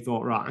 So he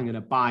thought, right, I'm going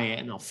to buy it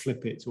and I'll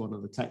flip it to one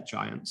of the tech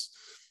giants.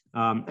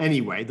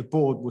 Anyway, the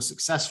board was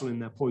successful in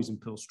their poison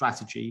pill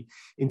strategy.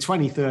 In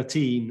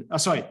 2015,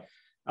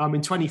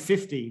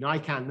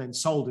 ICANN then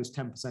sold his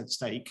 10%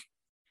 stake.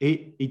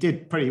 He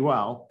did pretty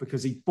well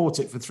because he bought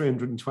it for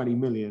 320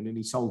 million and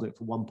he sold it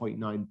for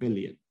 1.9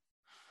 billion.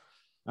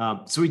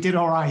 So he did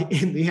all right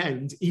in the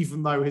end,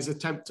 even though his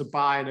attempt to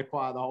buy and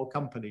acquire the whole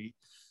company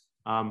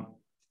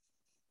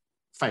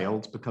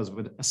failed because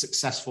of a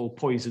successful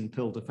poison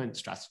pill defense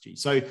strategy.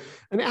 So,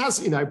 and it has,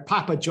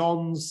 Papa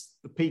John's,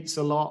 the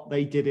pizza lot,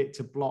 they did it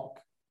to block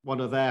one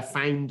of their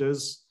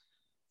founders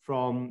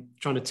from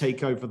trying to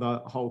take over the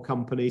whole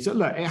company. So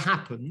look, it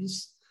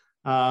happens,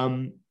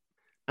 and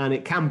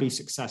it can be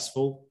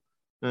successful,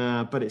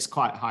 but it's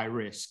quite high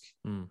risk.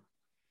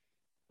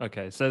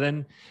 Okay, so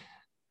then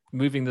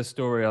moving the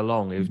story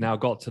along, we've now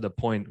got to the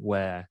point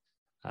where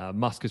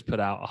Musk has put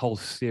out a whole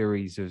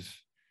series of,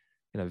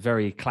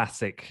 very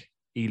classic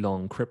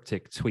Elon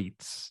cryptic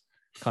tweets,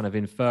 kind of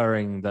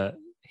inferring that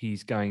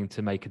he's going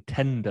to make a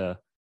tender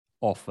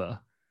offer.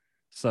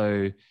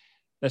 So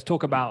let's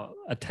talk about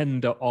a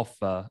tender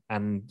offer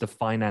and the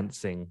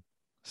financing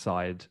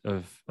side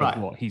of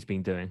what he's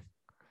been doing.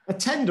 A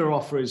tender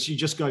offer is you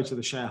just go to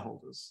the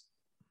shareholders.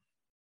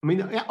 I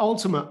mean,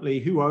 ultimately,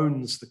 who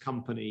owns the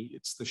company?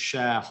 It's the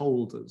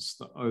shareholders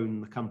that own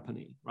the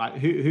company, right?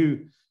 Who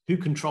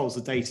controls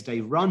the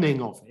day-to-day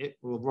running of it?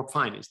 Well,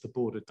 fine, it's the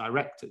board of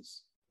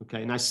directors.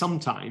 Okay, now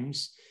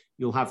sometimes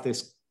you'll have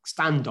this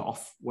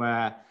standoff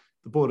where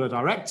the board of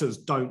directors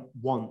don't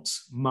want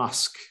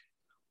Musk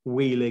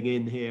wheeling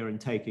in here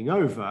and taking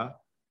over,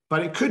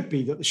 but it could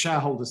be that the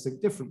shareholders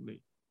think differently.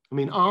 I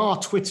mean, are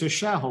Twitter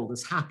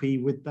shareholders happy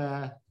with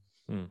their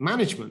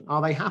management?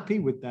 Are they happy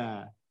with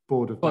their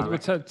board of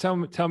directors? Tell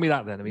me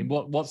that then. I mean,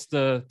 what's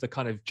the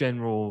kind of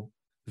general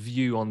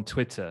view on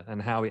Twitter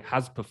and how it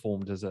has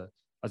performed as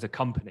a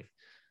company?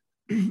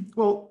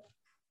 Well,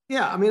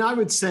 yeah, I mean, I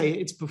would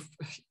say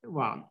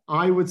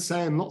I would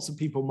say, and lots of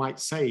people might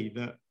say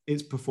that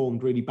it's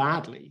performed really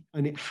badly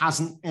and it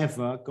hasn't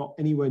ever got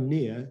anywhere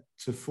near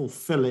to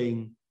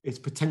fulfilling its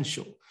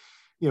potential.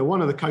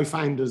 One of the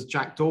co-founders,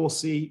 Jack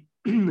Dorsey,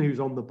 who's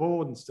on the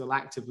board and still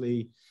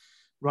actively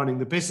running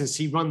the business,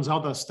 he runs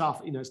other stuff.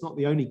 It's not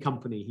the only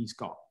company he's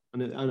got.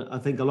 And I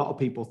think a lot of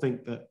people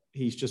think that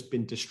he's just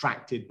been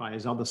distracted by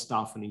his other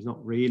stuff and he's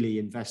not really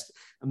invested.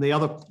 And the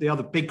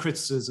other big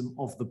criticism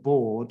of the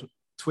board,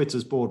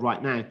 Twitter's board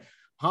right now,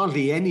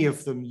 hardly any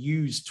of them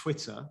use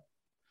Twitter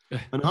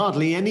and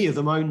hardly any of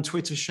them own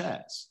Twitter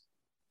shares.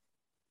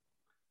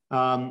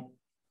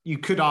 You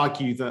could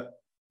argue that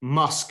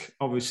Musk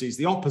obviously is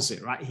the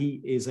opposite, right?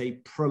 He is a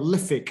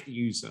prolific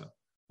user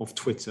of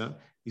Twitter.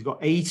 He's got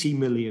 80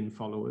 million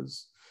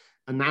followers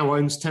and now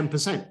owns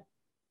 10%.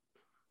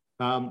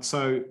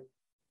 So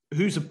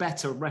who's a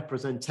better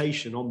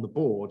representation on the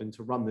board and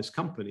to run this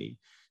company?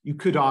 You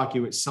could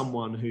argue it's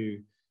someone who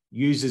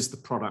uses the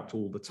product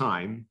all the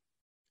time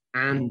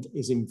and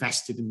is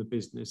invested in the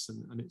business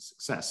and its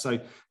success. So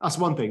that's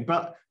one thing.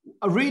 But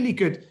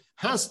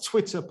has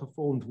Twitter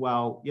performed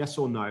well, yes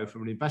or no,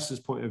 from an investor's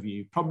point of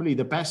view? Probably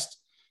the best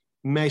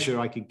measure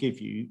I could give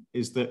you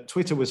is that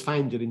Twitter was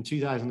founded in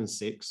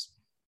 2006,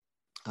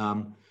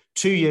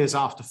 2 years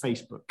after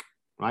Facebook,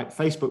 right?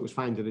 Facebook was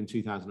founded in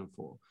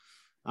 2004.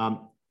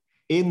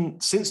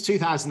 Since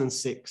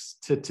 2006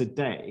 to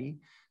today,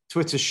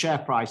 Twitter's share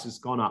price has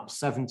gone up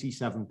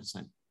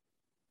 77%.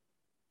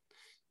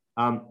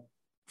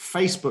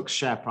 Facebook's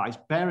share price,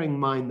 bearing in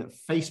mind that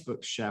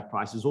Facebook's share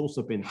price has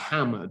also been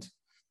hammered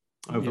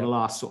over the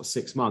last sort of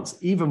 6 months.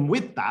 Even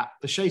with that,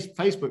 the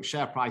Facebook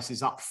share price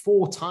is up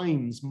 4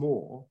 times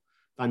more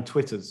than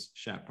Twitter's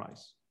share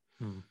price.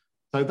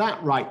 So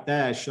that right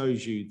there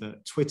shows you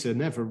that Twitter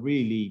never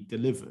really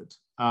delivered.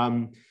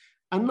 And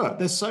look,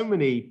 there's so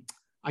many,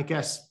 I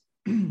guess,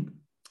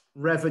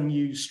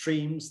 revenue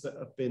streams that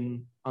have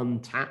been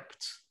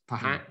untapped,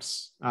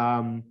 perhaps,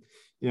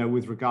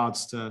 with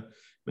regards to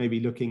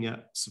maybe looking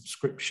at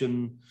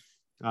subscription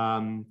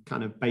kind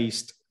of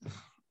based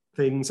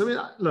things. I mean,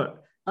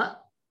 look,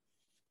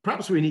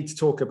 perhaps we need to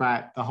talk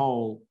about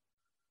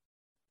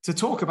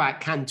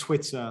can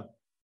Twitter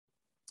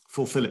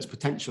fulfill its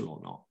potential or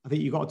not? I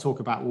think you've got to talk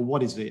about, well,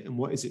 what is it and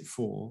what is it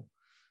for?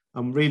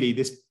 And really,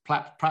 this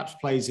perhaps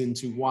plays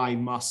into why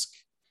Musk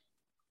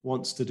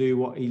wants to do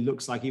what he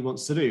looks like he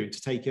wants to do,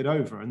 to take it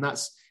over. And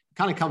that's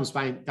kind of comes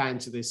down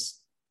to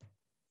this.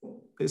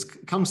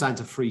 It comes down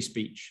to free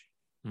speech.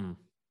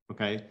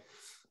 Okay.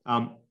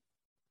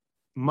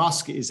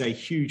 Musk is a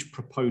huge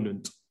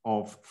proponent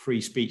of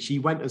free speech. He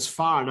went as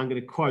far, and I'm going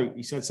to quote,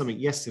 he said something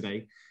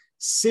yesterday,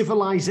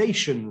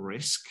 civilization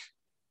risk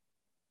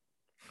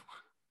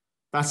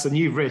That's a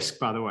new risk,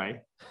 by the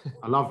way.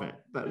 I love it.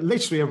 But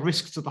literally a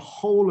risk to the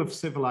whole of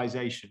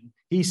civilization.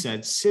 He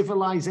said,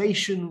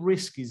 civilization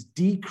risk is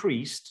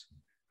decreased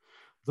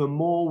the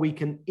more we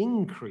can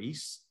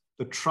increase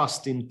the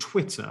trust in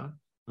Twitter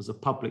as a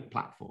public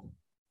platform.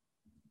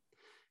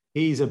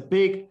 He's a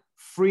big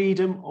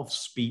freedom of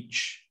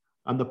speech.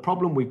 And the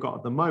problem we've got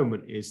at the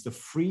moment is the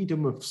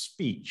freedom of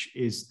speech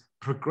is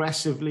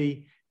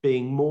progressively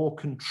being more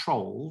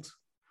controlled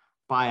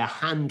by a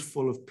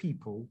handful of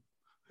people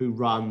who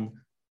run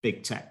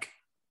big tech.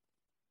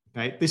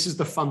 Okay, this is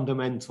the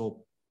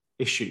fundamental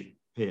issue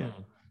here.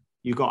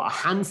 You've got a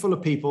handful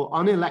of people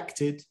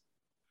unelected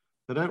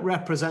that don't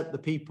represent the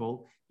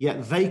people,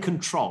 yet they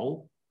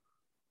control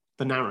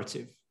the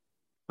narrative.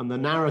 And the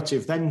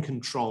narrative then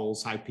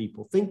controls how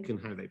people think and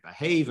how they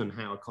behave and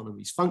how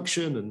economies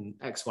function and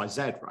X, Y,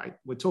 Z, right?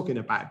 We're talking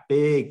about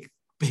big,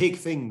 big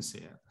things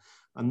here.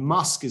 And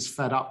Musk is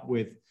fed up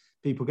with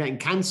people getting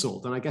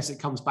cancelled. And I guess it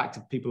comes back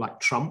to people like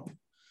Trump.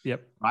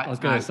 Yep. Right. I was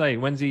going to say,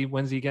 when's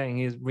he getting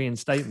his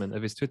reinstatement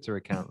of his Twitter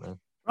account then?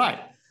 Right.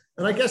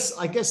 And I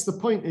guess the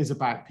point is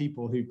about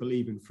people who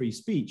believe in free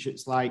speech.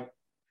 It's like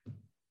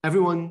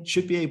everyone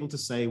should be able to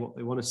say what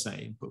they want to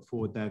say and put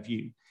forward their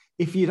view.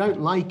 If you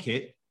don't like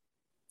it,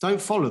 don't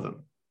follow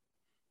them.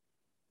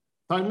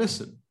 Don't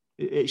listen.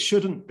 It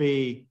shouldn't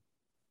be,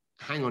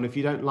 hang on, if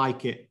you don't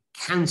like it,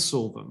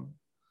 cancel them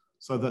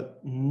so that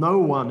no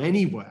one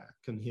anywhere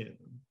can hear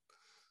them.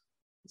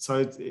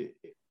 So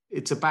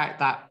it's about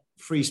that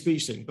free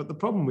speech thing. But the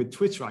problem with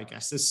Twitter, I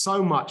guess, there's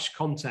so much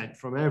content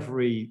from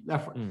every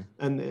left,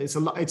 and it's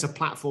a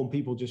platform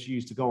people just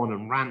use to go on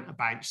and rant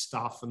about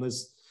stuff. And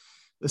there's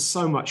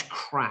so much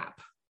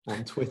crap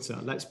on Twitter,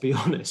 let's be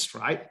honest,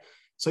 right?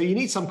 So you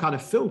need some kind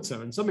of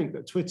filter, and something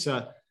that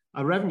Twitter,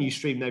 a revenue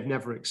stream they've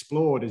never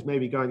explored, is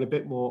maybe going a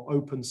bit more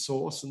open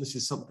source. And this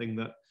is something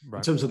that,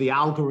 in terms of the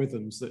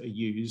algorithms that are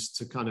used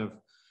to kind of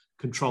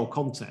control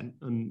content.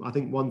 And I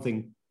think one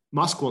thing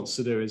Musk wants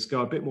to do is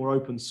go a bit more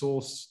open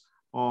source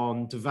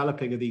on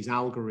developing of these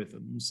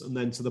algorithms. And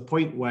then to the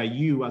point where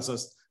you as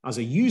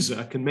a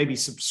user can maybe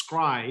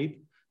subscribe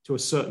to a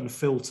certain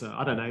filter.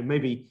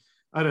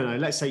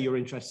 Let's say you're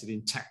interested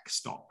in tech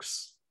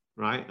stocks,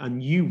 right?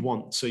 And you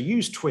want to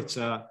use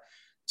Twitter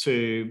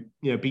to,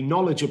 be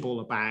knowledgeable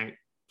about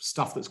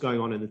stuff that's going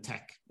on in the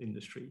tech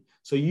industry.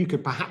 So you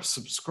could perhaps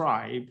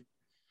subscribe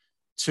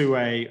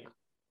to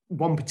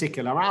one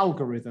particular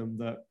algorithm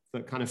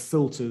that kind of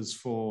filters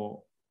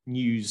for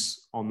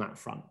news on that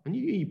front. And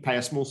you pay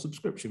a small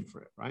subscription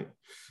for it, right?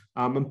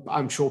 And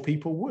I'm sure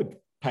people would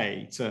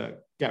pay to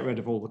get rid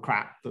of all the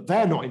crap that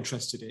they're not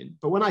interested in.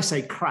 But when I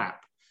say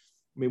crap,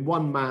 I mean,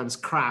 one man's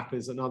crap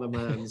is another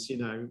man's,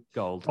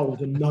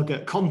 golden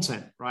nugget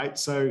content, right?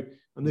 So,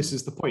 and this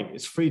is the point,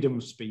 it's freedom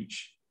of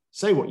speech.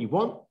 Say what you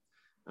want,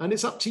 and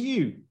it's up to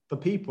you, the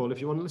people, if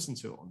you want to listen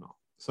to it or not.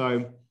 So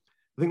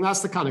I think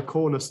that's the kind of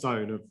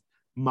cornerstone of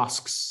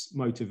Musk's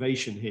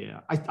motivation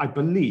here, I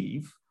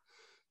believe.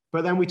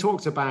 But then we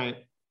talked about,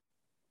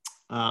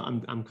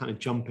 I'm kind of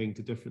jumping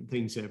to different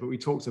things here, but we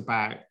talked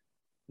about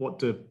what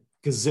do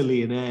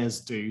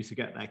gazillionaires do to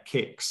get their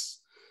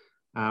kicks.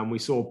 We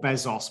saw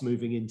Bezos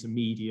moving into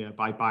media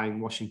by buying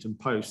Washington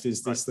Post.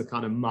 Is this the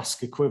kind of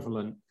Musk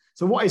equivalent?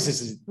 So what is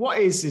this? What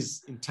is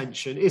his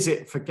intention? Is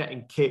it for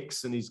getting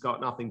kicks and he's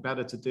got nothing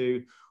better to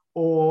do?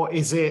 Or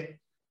is it,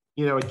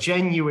 a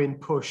genuine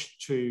push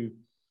to,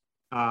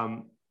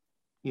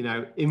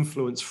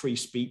 influence free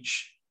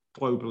speech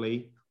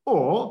globally?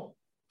 Or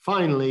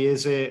finally,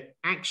 is it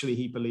actually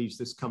he believes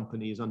this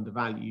company is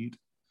undervalued?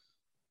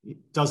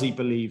 Does he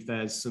believe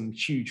there's some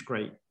huge,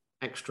 great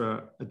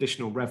extra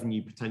additional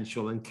revenue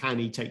potential, and can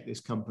he take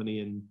this company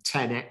and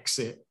 10x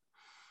it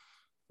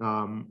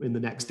in the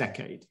next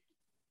decade?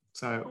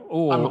 So,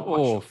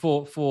 or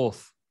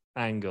fourth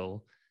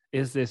angle,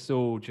 is this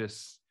all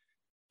just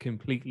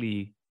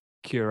completely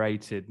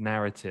curated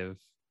narrative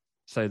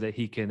so that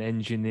he can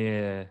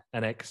engineer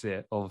an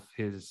exit of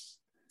his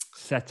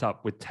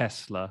setup with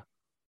Tesla,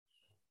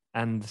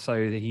 and so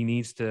that he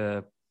needs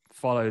to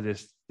follow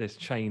this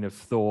chain of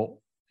thought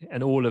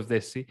and all of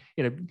this?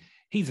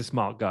 He's a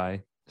smart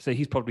guy, so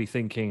he's probably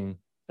thinking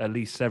at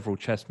least several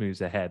chess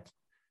moves ahead.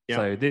 Yeah.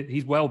 So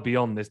he's well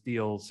beyond this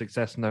deal,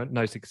 success,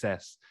 no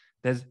success.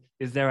 Is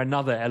there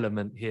another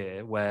element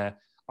here where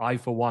I,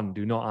 for one,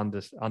 do not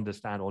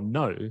understand or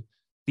know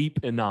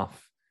deep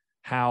enough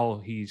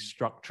how he's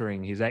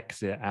structuring his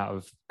exit out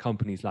of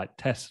companies like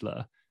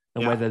Tesla,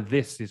 and whether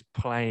this is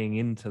playing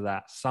into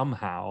that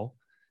somehow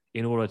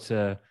in order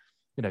to,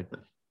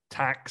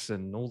 tax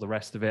and all the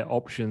rest of it,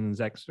 options,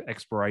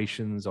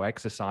 expirations or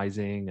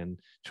exercising, and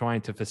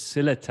trying to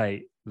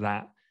facilitate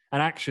that.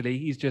 And actually,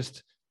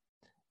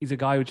 he's a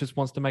guy who just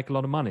wants to make a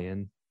lot of money.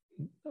 And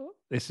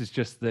this is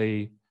just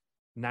the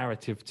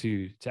narrative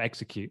to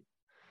execute.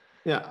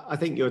 Yeah, I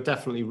think you're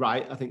definitely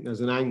right. I think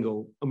there's an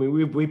angle. I mean,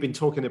 we've been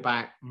talking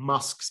about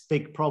Musk's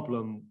big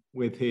problem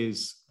with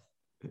his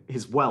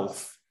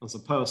wealth as a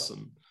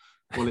person.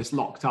 Well, it's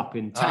locked up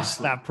in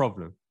Tesla. That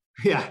problem.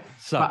 Yeah.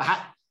 So, but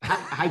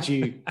how do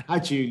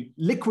you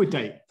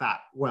liquidate that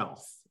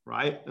wealth?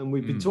 right? And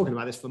we've been talking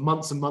about this for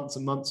months and months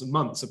and months and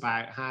months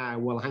about how,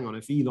 well, hang on,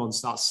 if Elon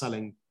starts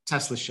selling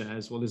Tesla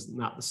shares, well, isn't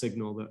that the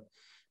signal that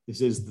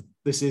this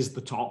is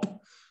the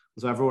top?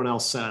 So everyone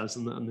else says,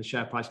 and the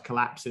share price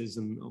collapses,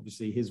 and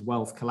obviously his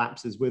wealth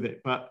collapses with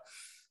it. But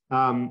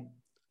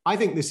I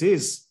think this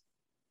is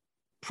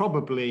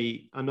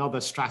probably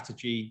another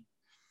strategy,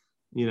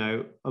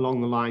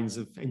 along the lines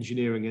of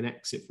engineering an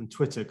exit from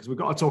Twitter, because we've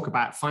got to talk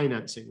about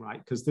financing, right?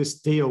 Because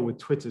this deal with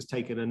Twitter's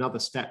taken another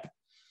step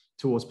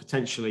towards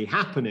potentially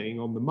happening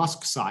on the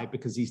Musk side,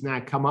 because he's now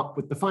come up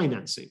with the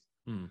financing.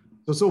 So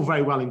it's all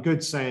very well and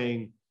good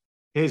saying,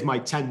 here's my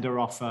tender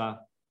offer.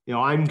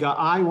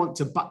 I want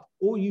to buy,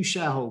 all you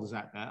shareholders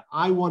out there,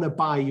 I want to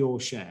buy your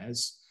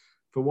shares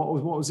for what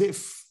was it?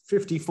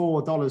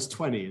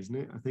 $54.20, isn't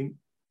it? I think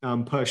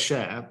per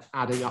share,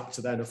 adding up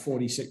to then a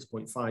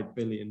 46.5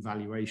 billion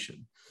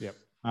valuation. Yep.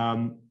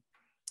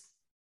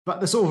 But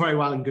that's all very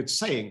well and good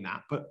saying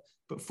that, but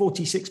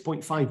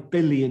 $46.5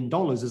 billion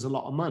is a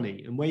lot of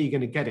money, and where are you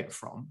going to get it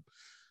from?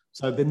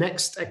 So the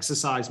next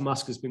exercise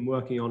Musk has been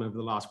working on over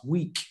the last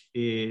week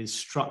is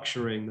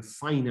structuring the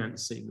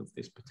financing of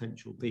this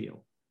potential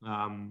deal.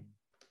 And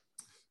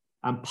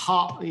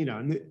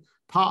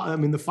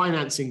the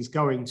financing is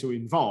going to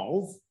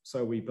involve,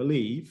 so we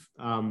believe,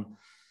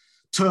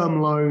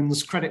 term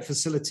loans, credit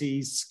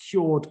facilities,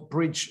 secured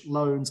bridge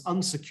loans,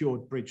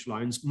 unsecured bridge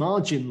loans,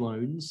 margin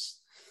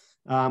loans,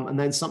 and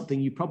then something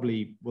you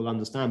probably will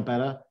understand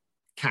better,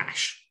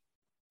 cash.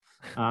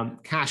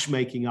 Cash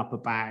making up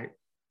about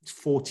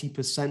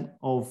 40%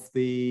 of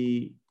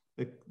the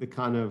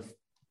kind of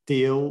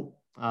deal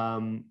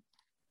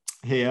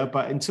here.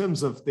 But in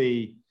terms of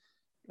the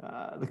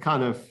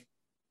kind of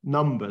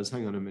numbers,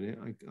 hang on a minute,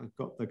 I've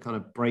got the kind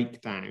of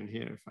breakdown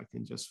here, if I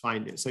can just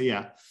find it. So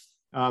yeah,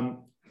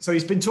 so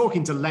he's been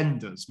talking to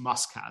lenders,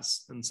 Musk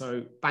has, and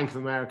so Bank of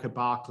America,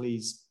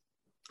 Barclays,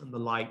 and the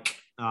like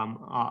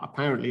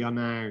apparently are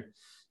now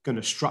going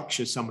to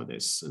structure some of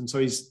this. And so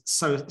a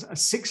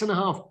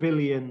 $6.5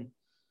 billion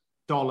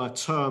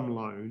term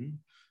loan,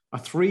 a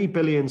 $3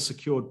 billion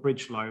secured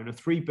bridge loan, a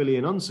 $3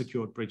 billion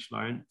unsecured bridge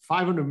loan,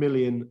 $500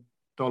 million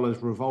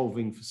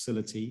revolving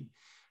facility,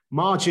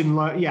 margin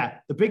loan. Yeah,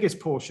 the biggest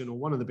portion, or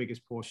one of the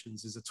biggest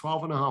portions, is a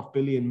 $12.5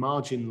 billion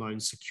margin loan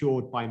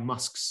secured by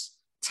Musk's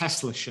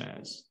Tesla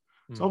shares.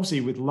 So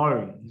obviously with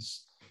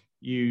loans,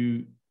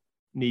 you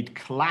need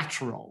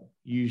collateral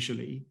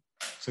usually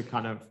to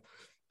kind of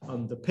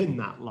underpin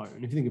that loan.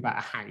 If you think about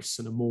a house,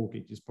 and a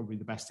mortgage is probably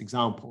the best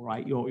example,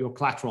 right? Your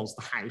collateral is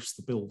the house,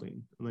 the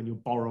building, and then you're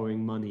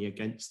borrowing money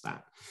against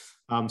that.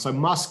 So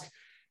Musk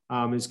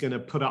is going to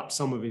put up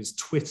some of his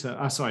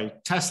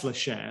Tesla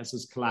shares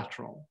as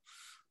collateral.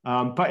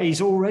 But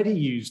he's already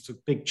used a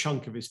big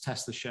chunk of his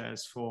Tesla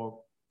shares for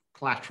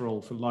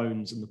collateral for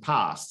loans in the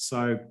past.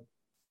 So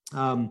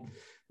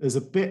there's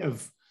a bit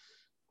of,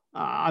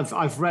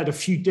 I've read a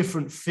few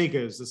different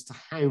figures as to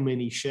how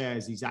many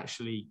shares he's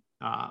actually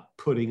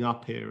putting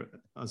up here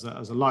as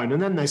a loan.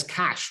 And then there's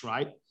cash,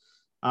 right?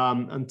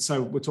 And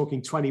so we're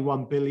talking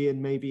 21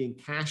 billion maybe in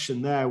cash.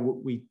 And there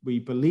we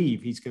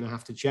believe he's going to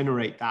have to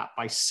generate that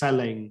by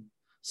selling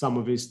some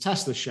of his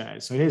Tesla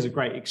shares. So here's a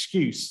great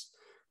excuse.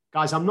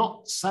 Guys, I'm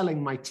not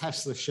selling my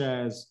Tesla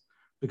shares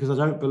because I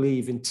don't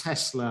believe in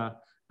Tesla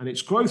and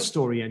its growth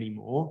story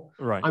anymore.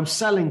 Right. I'm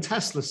selling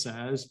Tesla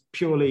shares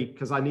purely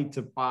because I need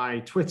to buy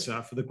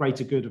Twitter for the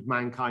greater good of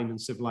mankind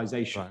and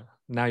civilization. Right.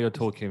 Now you're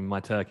talking my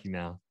turkey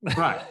now.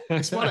 Right.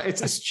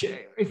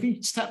 If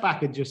you step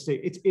back and just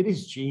think, it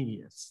is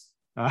genius.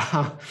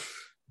 Now,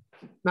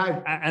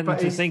 and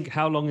to think,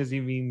 how long has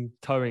he been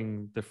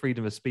towing the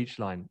freedom of speech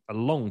line? A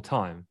long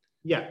time.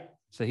 Yeah.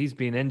 So he's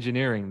been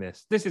engineering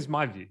this. This is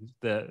my view,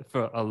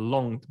 for a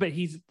long. But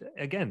he's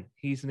an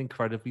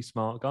incredibly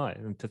smart guy,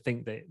 and to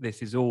think that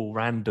this is all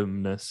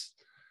randomness,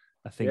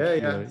 I think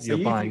you're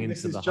buying into.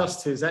 This is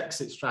just his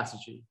exit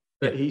strategy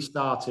that he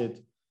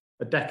started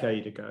a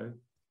decade ago.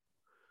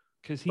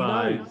 Because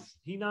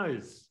he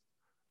knows.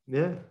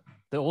 Yeah.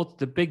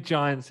 The big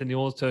giants in the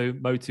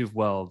automotive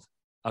world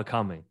are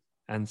coming,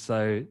 and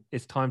so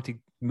it's time to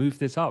move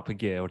this up a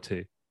gear or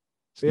two.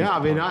 Yeah, I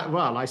mean,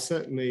 I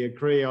certainly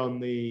agree on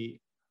the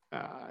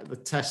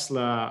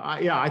Tesla.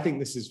 I think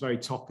this is very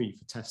toppy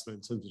for Tesla in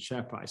terms of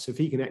share price. So if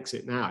he can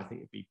exit now, I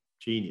think it'd be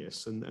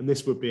genius. And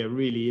this would be a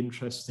really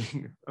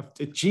interesting,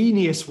 a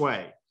genius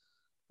way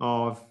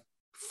of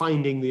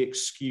finding the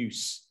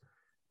excuse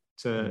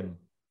to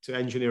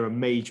engineer a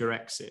major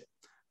exit.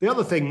 The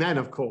other thing then,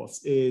 of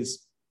course,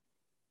 is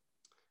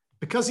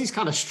because he's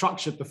kind of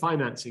structured the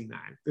financing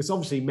now, this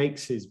obviously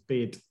makes his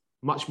bid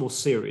much more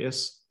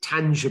serious,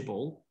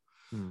 tangible.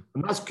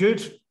 And that's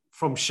good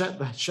from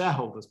the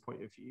shareholders'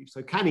 point of view.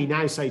 So can he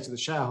now say to the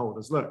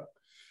shareholders, look,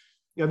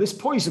 this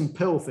poison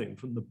pill thing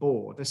from the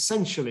board,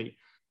 essentially,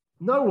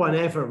 no one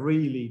ever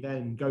really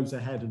then goes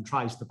ahead and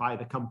tries to buy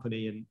the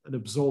company and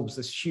absorbs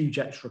this huge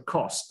extra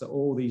cost that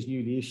all these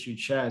newly issued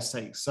shares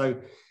take. So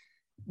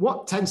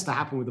what tends to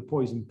happen with the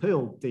poison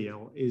pill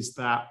deal is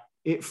that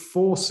it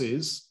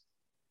forces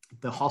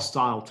the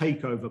hostile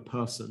takeover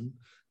person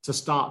to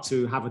start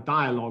to have a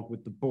dialogue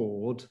with the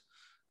board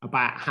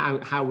about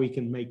how we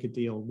can make a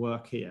deal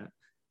work here.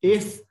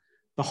 If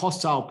the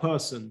hostile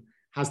person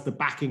has the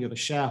backing of the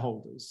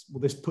shareholders,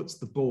 well, this puts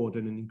the board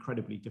in an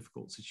incredibly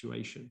difficult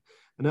situation.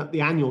 And at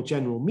the annual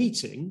general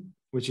meeting,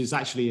 which is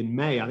actually in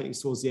May, I think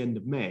it's towards the end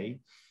of May,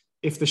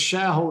 if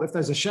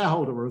there's a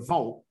shareholder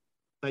revolt,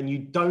 then you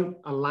don't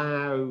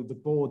allow the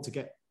board to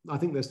get, I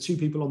think there's 2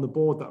 people on the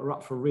board that are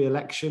up for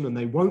re-election and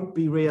they won't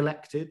be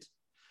re-elected.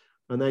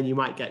 And then you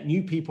might get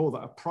new people that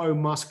are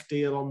pro-Musk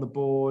deal on the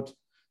board.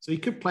 So you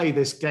could play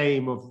this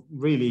game of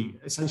really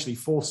essentially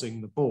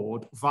forcing the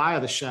board via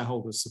the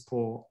shareholders'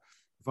 support,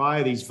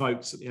 via these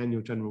votes at the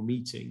annual general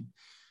meeting.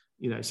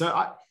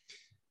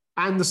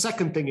 And the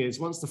second thing is,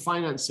 once the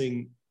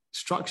financing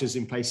structure's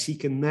in place, he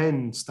can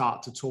then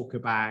start to talk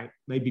about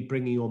maybe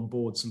bringing on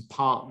board some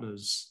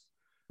partners.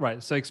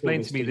 Right. So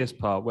explain to me this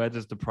part. Where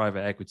does the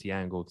private equity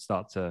angle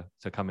start to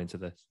come into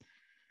this?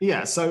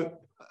 Yeah. So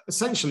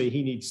essentially,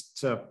 he needs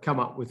to come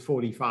up with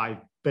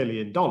 $45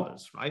 billion,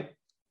 right?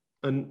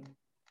 And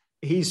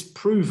he's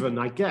proven,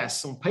 I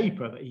guess, on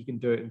paper that he can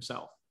do it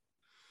himself.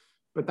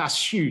 But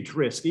that's huge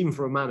risk, even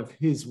for a man of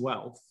his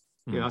wealth.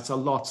 That's a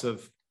lot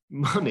of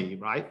money,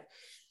 right?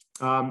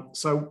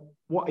 So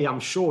what I'm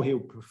sure he'll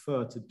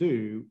prefer to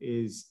do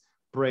is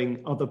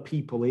bring other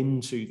people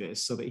into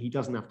this so that he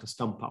doesn't have to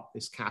stump up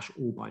this cash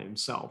all by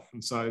himself.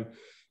 And so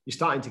you're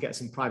starting to get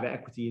some private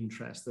equity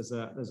interest. There's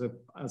a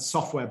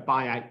software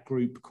buyout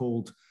group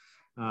called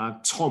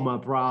Thoma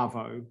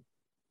Bravo,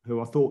 who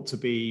are thought to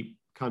be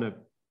kind of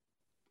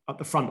at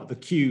the front of the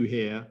queue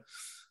here.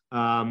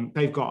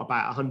 They've got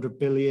about 100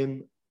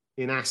 billion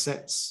in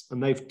assets,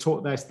 and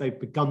they've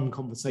begun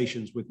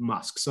conversations with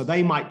Musk. So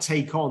they might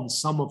take on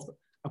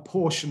a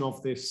portion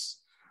of this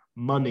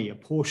money, a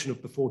portion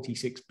of the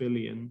 46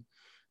 billion.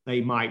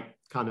 They might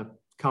kind of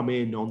come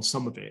in on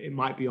some of it. It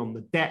might be on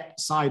the debt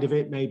side of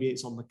it. Maybe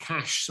it's on the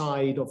cash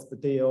side of the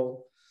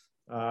deal.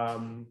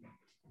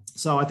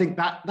 So I think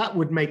that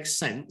would make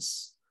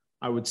sense,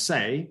 I would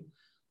say.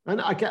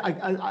 And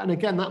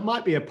again, that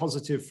might be a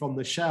positive from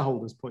the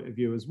shareholders' point of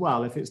view as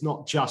well, if it's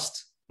not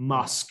just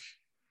Musk,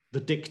 the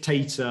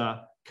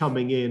dictator,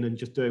 coming in and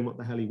just doing what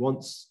the hell he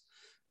wants.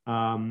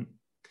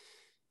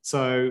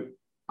 So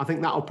I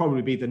think that'll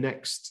probably be the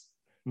next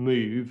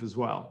move as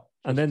well.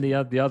 And then the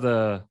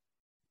other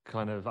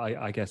kind of,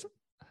 I guess,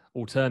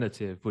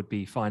 alternative would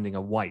be finding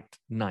a white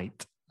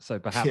knight. So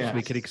perhaps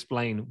we could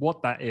explain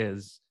what that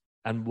is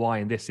and why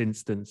in this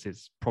instance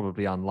it's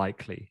probably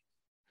unlikely.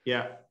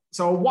 Yeah.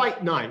 So a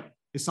white knight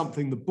is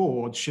something the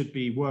board should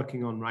be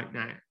working on right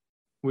now,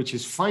 which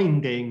is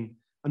finding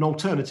an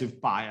alternative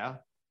buyer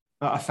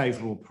at a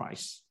favorable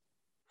price.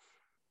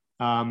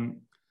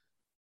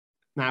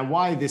 Now,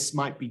 why this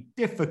might be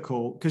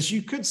difficult, because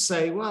you could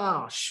say,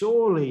 well,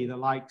 surely the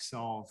likes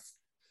of,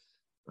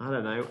 I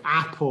don't know,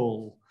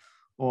 Apple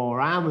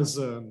or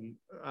Amazon,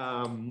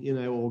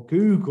 or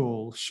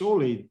Google,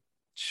 surely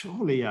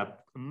a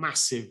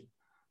massive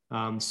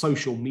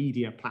social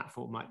media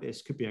platform like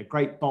this could be a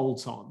great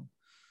bolt-on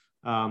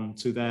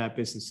to their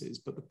businesses.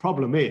 But the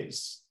problem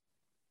is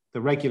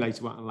the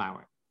regulator won't allow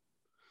it.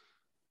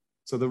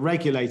 So the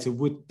regulator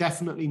would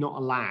definitely not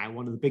allow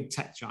one of the big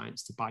tech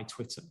giants to buy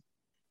Twitter.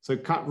 So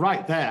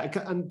right there,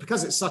 and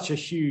because it's such a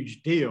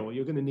huge deal,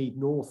 you're going to need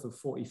north of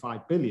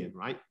 45 billion,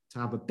 right, to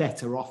have a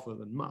better offer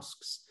than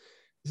Musk's.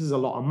 This is a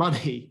lot of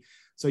money.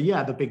 So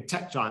yeah, the big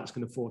tech giants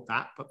can afford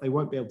that, but they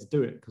won't be able to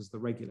do it because of the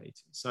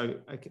regulator. So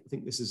I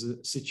think this is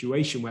a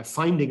situation where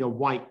finding a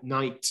white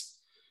knight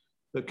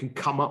that can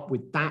come up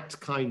with that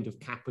kind of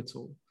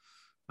capital,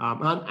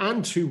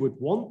 and who would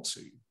want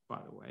to, by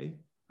the way,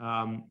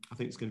 I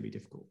think it's going to be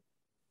difficult.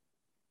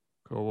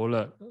 Cool.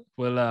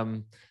 Well,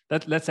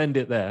 look, let's end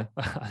it there.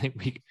 I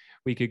think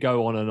we could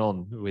go on and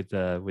on with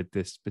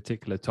this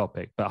particular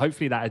topic, but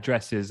hopefully that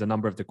addresses a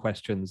number of the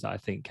questions that I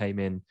think came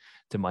in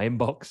to my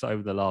inbox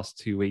over the last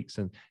 2 weeks.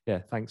 And yeah,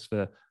 thanks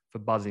for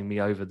buzzing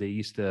me over the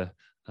Easter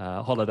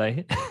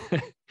holiday.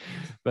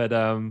 But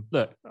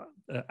look,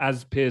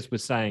 as Piers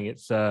was saying,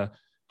 it's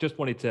just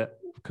wanted to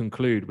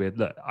conclude with,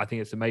 look, I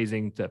think it's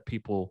amazing that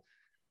people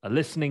are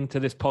listening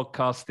to this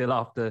podcast still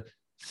after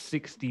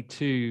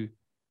 62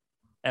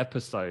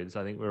 episodes.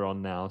 I think we're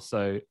on now.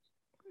 So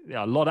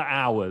yeah, a lot of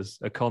hours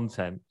of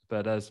content.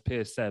 But as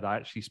Piers said, I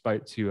actually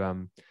spoke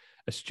to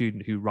a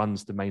student who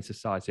runs the Main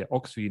Society at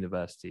Oxford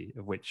University,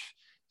 of which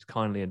he's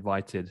kindly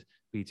invited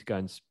me to go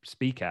and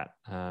speak at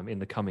in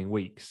the coming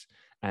weeks.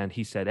 And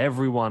he said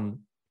everyone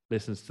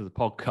listens to the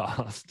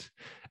podcast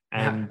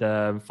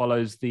and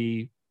follows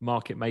the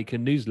Market Maker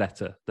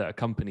newsletter that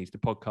accompanies the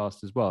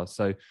podcast as well.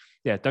 So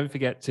yeah, don't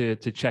forget to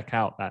check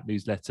out that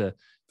newsletter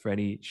for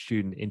any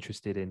student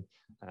interested in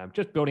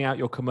just building out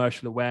your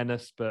commercial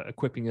awareness, but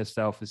equipping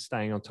yourself as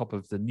staying on top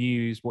of the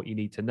news, what you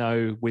need to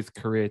know, with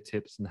career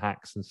tips and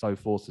hacks and so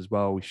forth as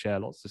well. We share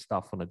lots of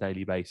stuff on a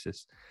daily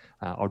basis.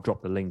 I'll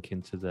drop the link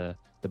into the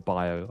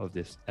bio of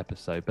this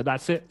episode. But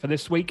that's it for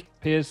this week.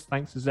 Piers,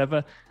 thanks as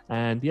ever.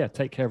 And yeah,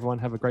 take care, everyone.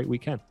 Have a great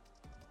weekend.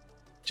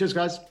 Cheers,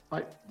 guys.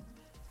 Bye.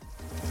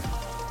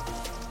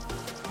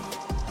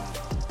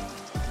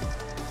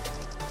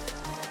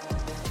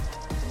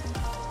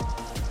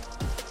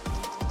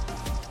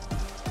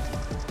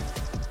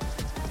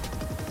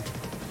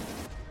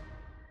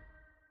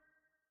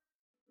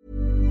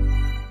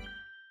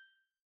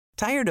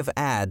 Tired of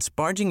ads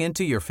barging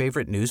into your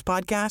favorite news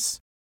podcasts?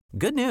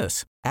 Good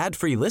news.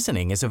 Ad-free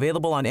listening is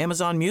available on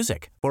Amazon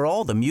Music for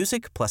all the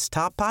music plus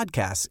top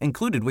podcasts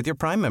included with your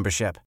Prime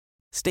membership.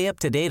 Stay up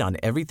to date on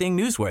everything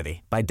newsworthy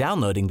by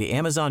downloading the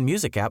Amazon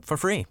Music app for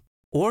free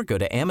or go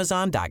to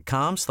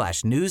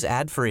amazon.com/news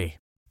ad free.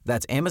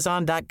 That's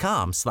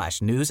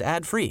amazon.com/news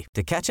ad free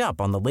to catch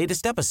up on the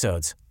latest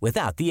episodes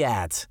without the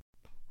ads.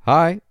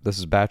 Hi, this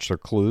is Bachelor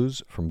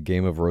Clues from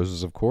Game of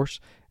Roses, of course,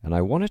 and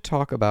I want to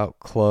talk about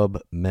Club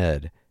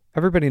Med.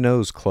 Everybody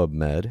knows Club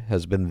Med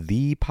has been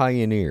the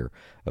pioneer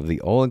of the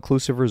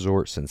all-inclusive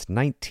resort since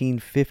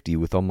 1950,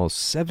 with almost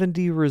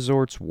 70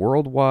 resorts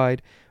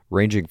worldwide,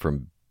 ranging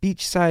from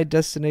beachside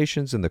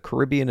destinations in the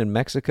Caribbean and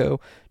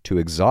Mexico to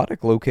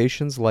exotic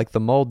locations like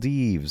the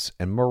Maldives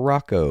and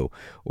Morocco,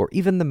 or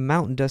even the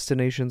mountain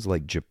destinations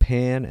like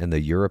Japan and the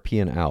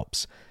European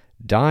Alps.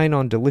 Dine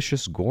on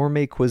delicious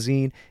gourmet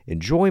cuisine,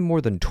 enjoy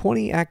more than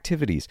 20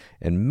 activities,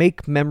 and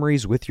make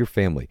memories with your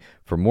family.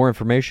 For more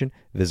information,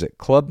 visit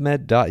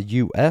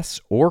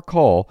clubmed.us or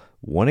call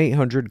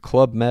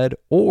 1-800-CLUB-MED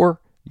or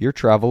your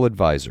travel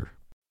advisor.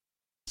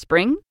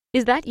 Spring?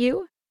 Is that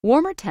you?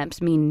 Warmer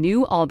temps mean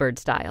new Allbirds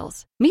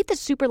styles. Meet the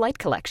Super Light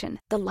Collection,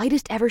 the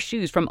lightest ever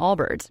shoes from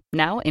Allbirds,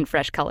 now in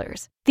fresh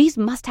colors. These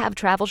must-have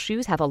travel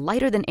shoes have a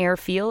lighter-than-air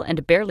feel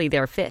and barely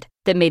their fit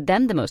that made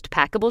them the most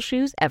packable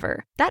shoes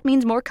ever. That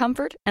means more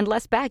comfort and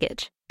less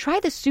baggage. Try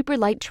the Super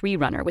Light Tree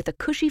Runner with a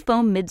cushy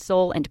foam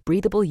midsole and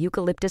breathable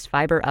eucalyptus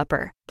fiber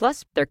upper.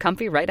 Plus, they're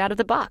comfy right out of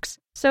the box.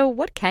 So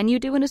what can you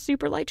do in a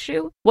super light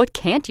shoe? What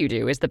can't you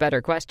do is the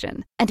better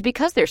question. And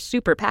because they're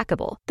super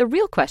packable, the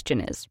real question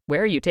is,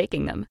 where are you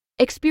taking them?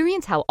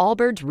 Experience how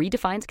Allbirds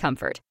redefines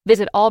comfort.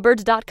 Visit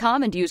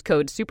allbirds.com and use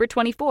code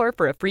SUPER24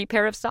 for a free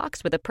pair of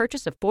socks with a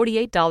purchase of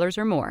 $48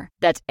 or more.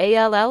 That's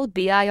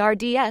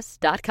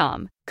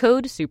ALLBIRDS.com.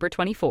 Code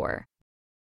SUPER24.